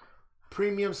random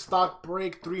premium stock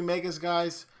break, 3 megas,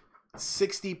 guys.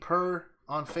 60 per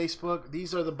on Facebook.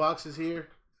 These are the boxes here.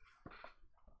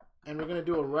 And we're gonna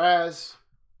do a Raz.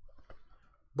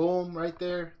 Boom, right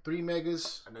there. 3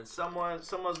 megas. And then someone's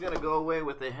gonna go away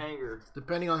with a hanger.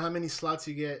 Depending on how many slots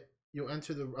you get, you'll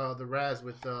enter the Raz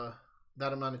with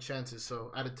that amount of chances.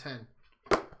 So out of 10.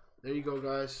 There you go,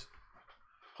 guys.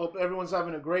 Hope everyone's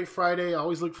having a great Friday. I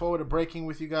always look forward to breaking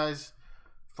with you guys.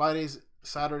 Fridays,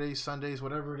 Saturdays, Sundays,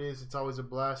 whatever it is, it's always a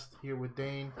blast here with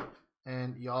Dane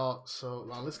and y'all. So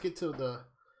let's get to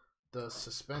the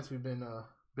suspense we've been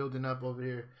building up over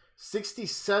here.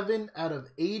 67 out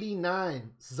of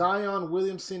 89. Zion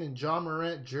Williamson and Ja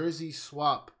Morant jersey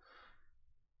swap.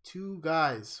 2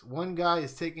 guys. 1 guy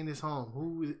is taking this home.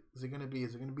 Who is it going to be?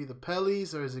 Is it going to be the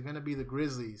Pellies or is it going to be the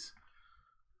Grizzlies?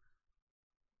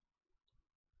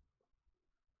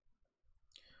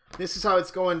 This is how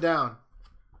it's going down.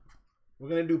 We're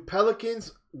going to do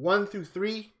Pelicans 1 through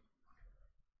 3.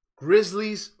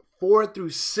 Grizzlies 4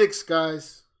 through 6,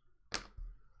 guys.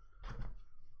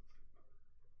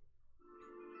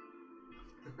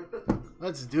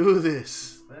 Let's do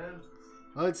this.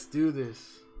 Let's do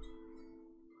this.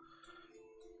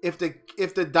 If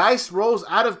the dice rolls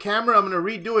out of camera, I'm going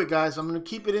to redo it, guys. I'm going to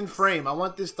keep it in frame. I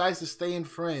want this dice to stay in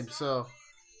frame. So,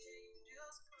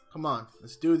 come on.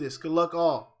 Let's do this. Good luck,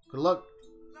 all. Good luck,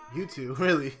 you two,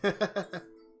 really.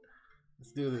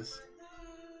 Let's do this.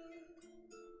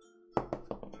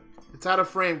 It's out of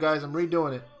frame, guys. I'm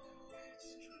redoing it.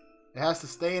 It has to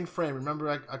stay in frame. Remember,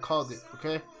 I called it,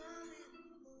 okay?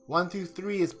 1 through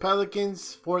 3 is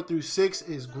Pelicans. 4 through 6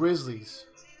 is Grizzlies.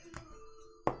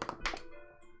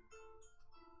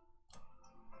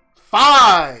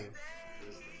 5.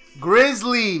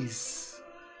 Grizzlies.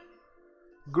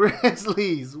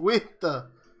 Grizzlies with the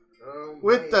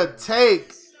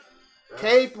take.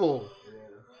 Capel.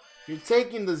 You're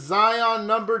taking the Zion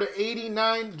number to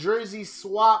 89 jersey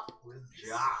swap.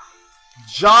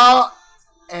 Ja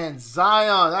and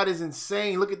Zion. That is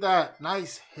insane. Look at that.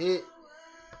 Nice hit.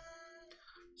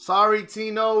 Sorry,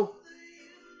 Tino.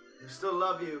 We still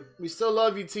love you. We still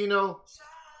love you, Tino.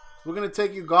 We're going to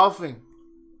take you golfing.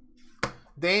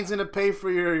 Dane's going to pay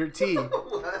for your tea.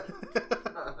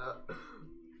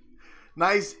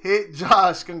 Nice hit,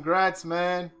 Josh. Congrats,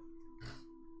 man.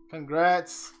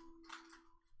 Congrats.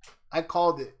 I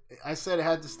called it. I said it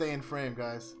had to stay in frame,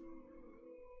 guys.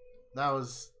 That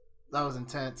was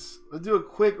intense. Let's do a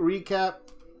quick recap.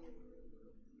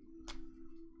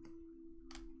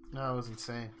 That was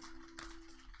insane.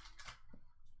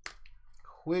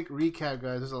 Quick recap,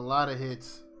 guys. There's a lot of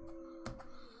hits.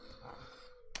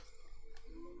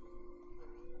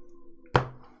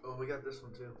 Oh, we got this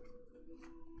one too.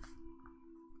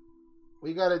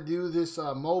 We got to do this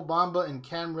Mo Bamba and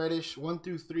Cam Reddish. 1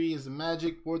 through 3 is the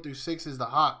Magic. 4 through 6 is the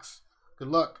Hawks. Good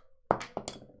luck.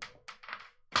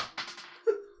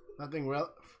 Nothing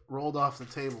rolled off the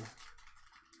table.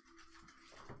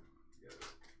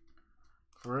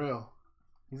 For real.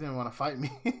 He didn't want to fight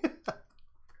me.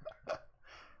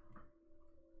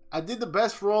 I did the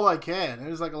best roll I can.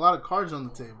 There's like a lot of cards on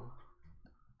the table.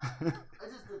 I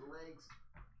just did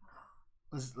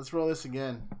legs. Let's roll this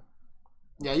again.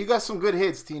 Yeah, you got some good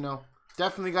hits, Tino.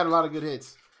 Definitely got a lot of good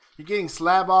hits. You're getting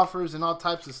slab offers and all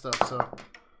types of stuff. So,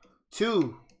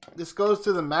 2. This goes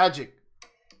to the Magic.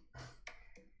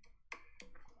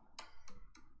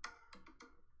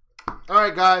 All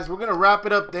right, guys, we're gonna wrap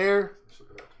it up there.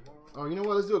 Oh, you know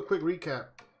what? Let's do a quick recap.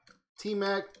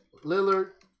 T-Mac,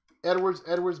 Lillard,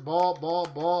 Edwards,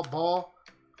 Ball.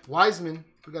 Wiseman.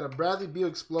 We got a Bradley Beal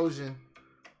explosion.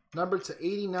 Number to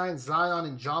 89, Zion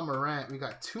and John Morant. We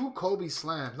got 2 Kobe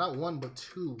slams. Not 1, but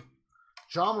 2.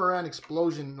 John Morant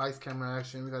explosion. Nice camera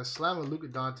action. We got a slam with Luka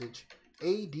Doncic.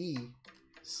 AD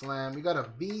slam. We got a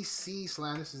VC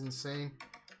slam. This is insane.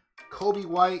 Kobe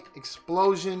White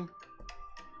explosion.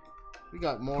 We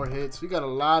got more hits. We got a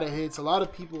lot of hits. A lot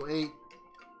of people ate.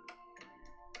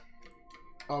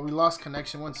 Oh, we lost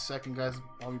connection. 1 second, guys,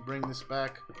 while we bring this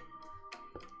back.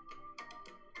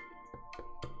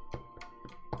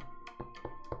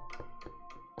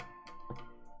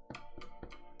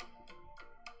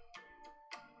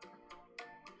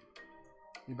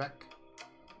 You back?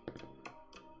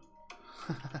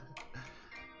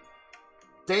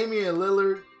 Damian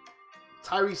Lillard,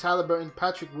 Tyrese Halliburton,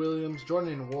 Patrick Williams,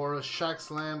 Jordan Nwora, Shaq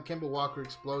Slam, Kemba Walker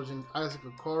explosion, Isaac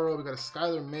Okoro. We got a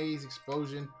Skylar Mays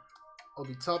explosion,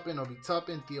 Obi Toppin,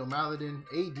 Theo Maladin,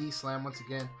 AD Slam once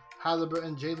again,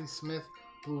 Halliburton, Jalen Smith,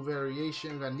 Blue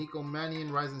Variation. We got Nico Mannion,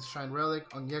 Rise and Shine Relic,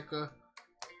 Onyeka,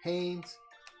 Haynes,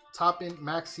 Toppin,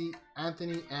 Maxi,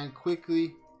 Anthony, and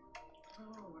Quickly.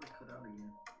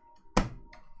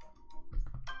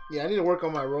 Yeah, I need to work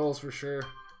on my rolls for sure.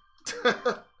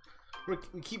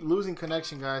 We keep losing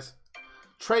connection, guys.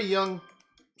 Trey Young,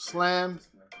 Slam,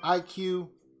 IQ,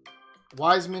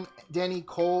 Wiseman, Denny,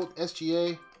 Cold,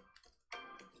 SGA.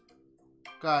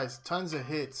 Guys, tons of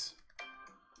hits.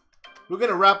 We're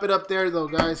going to wrap it up there, though,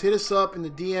 guys. Hit us up in the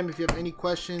DM if you have any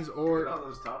questions or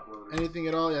anything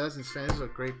at all. Yeah, that's insane. This is a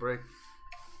great break.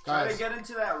 Try to get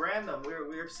into that random.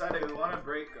 We're excited. We want to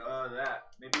break that.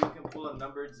 Maybe we can pull a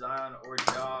numbered Zion or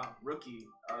Ja rookie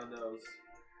out of those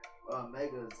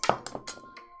megas.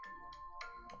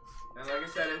 And like I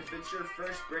said, if it's your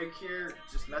first break here,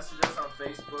 just message us on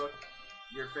Facebook,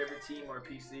 your favorite team or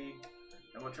PC,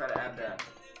 and we'll try to add that.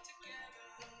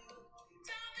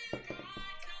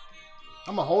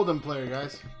 I'm a Hold'em player,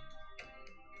 guys.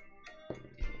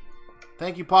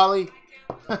 Thank you, Polly.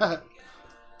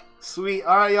 Sweet.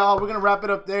 All right, y'all. We're going to wrap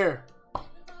it up there.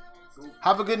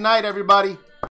 Have a good night, everybody.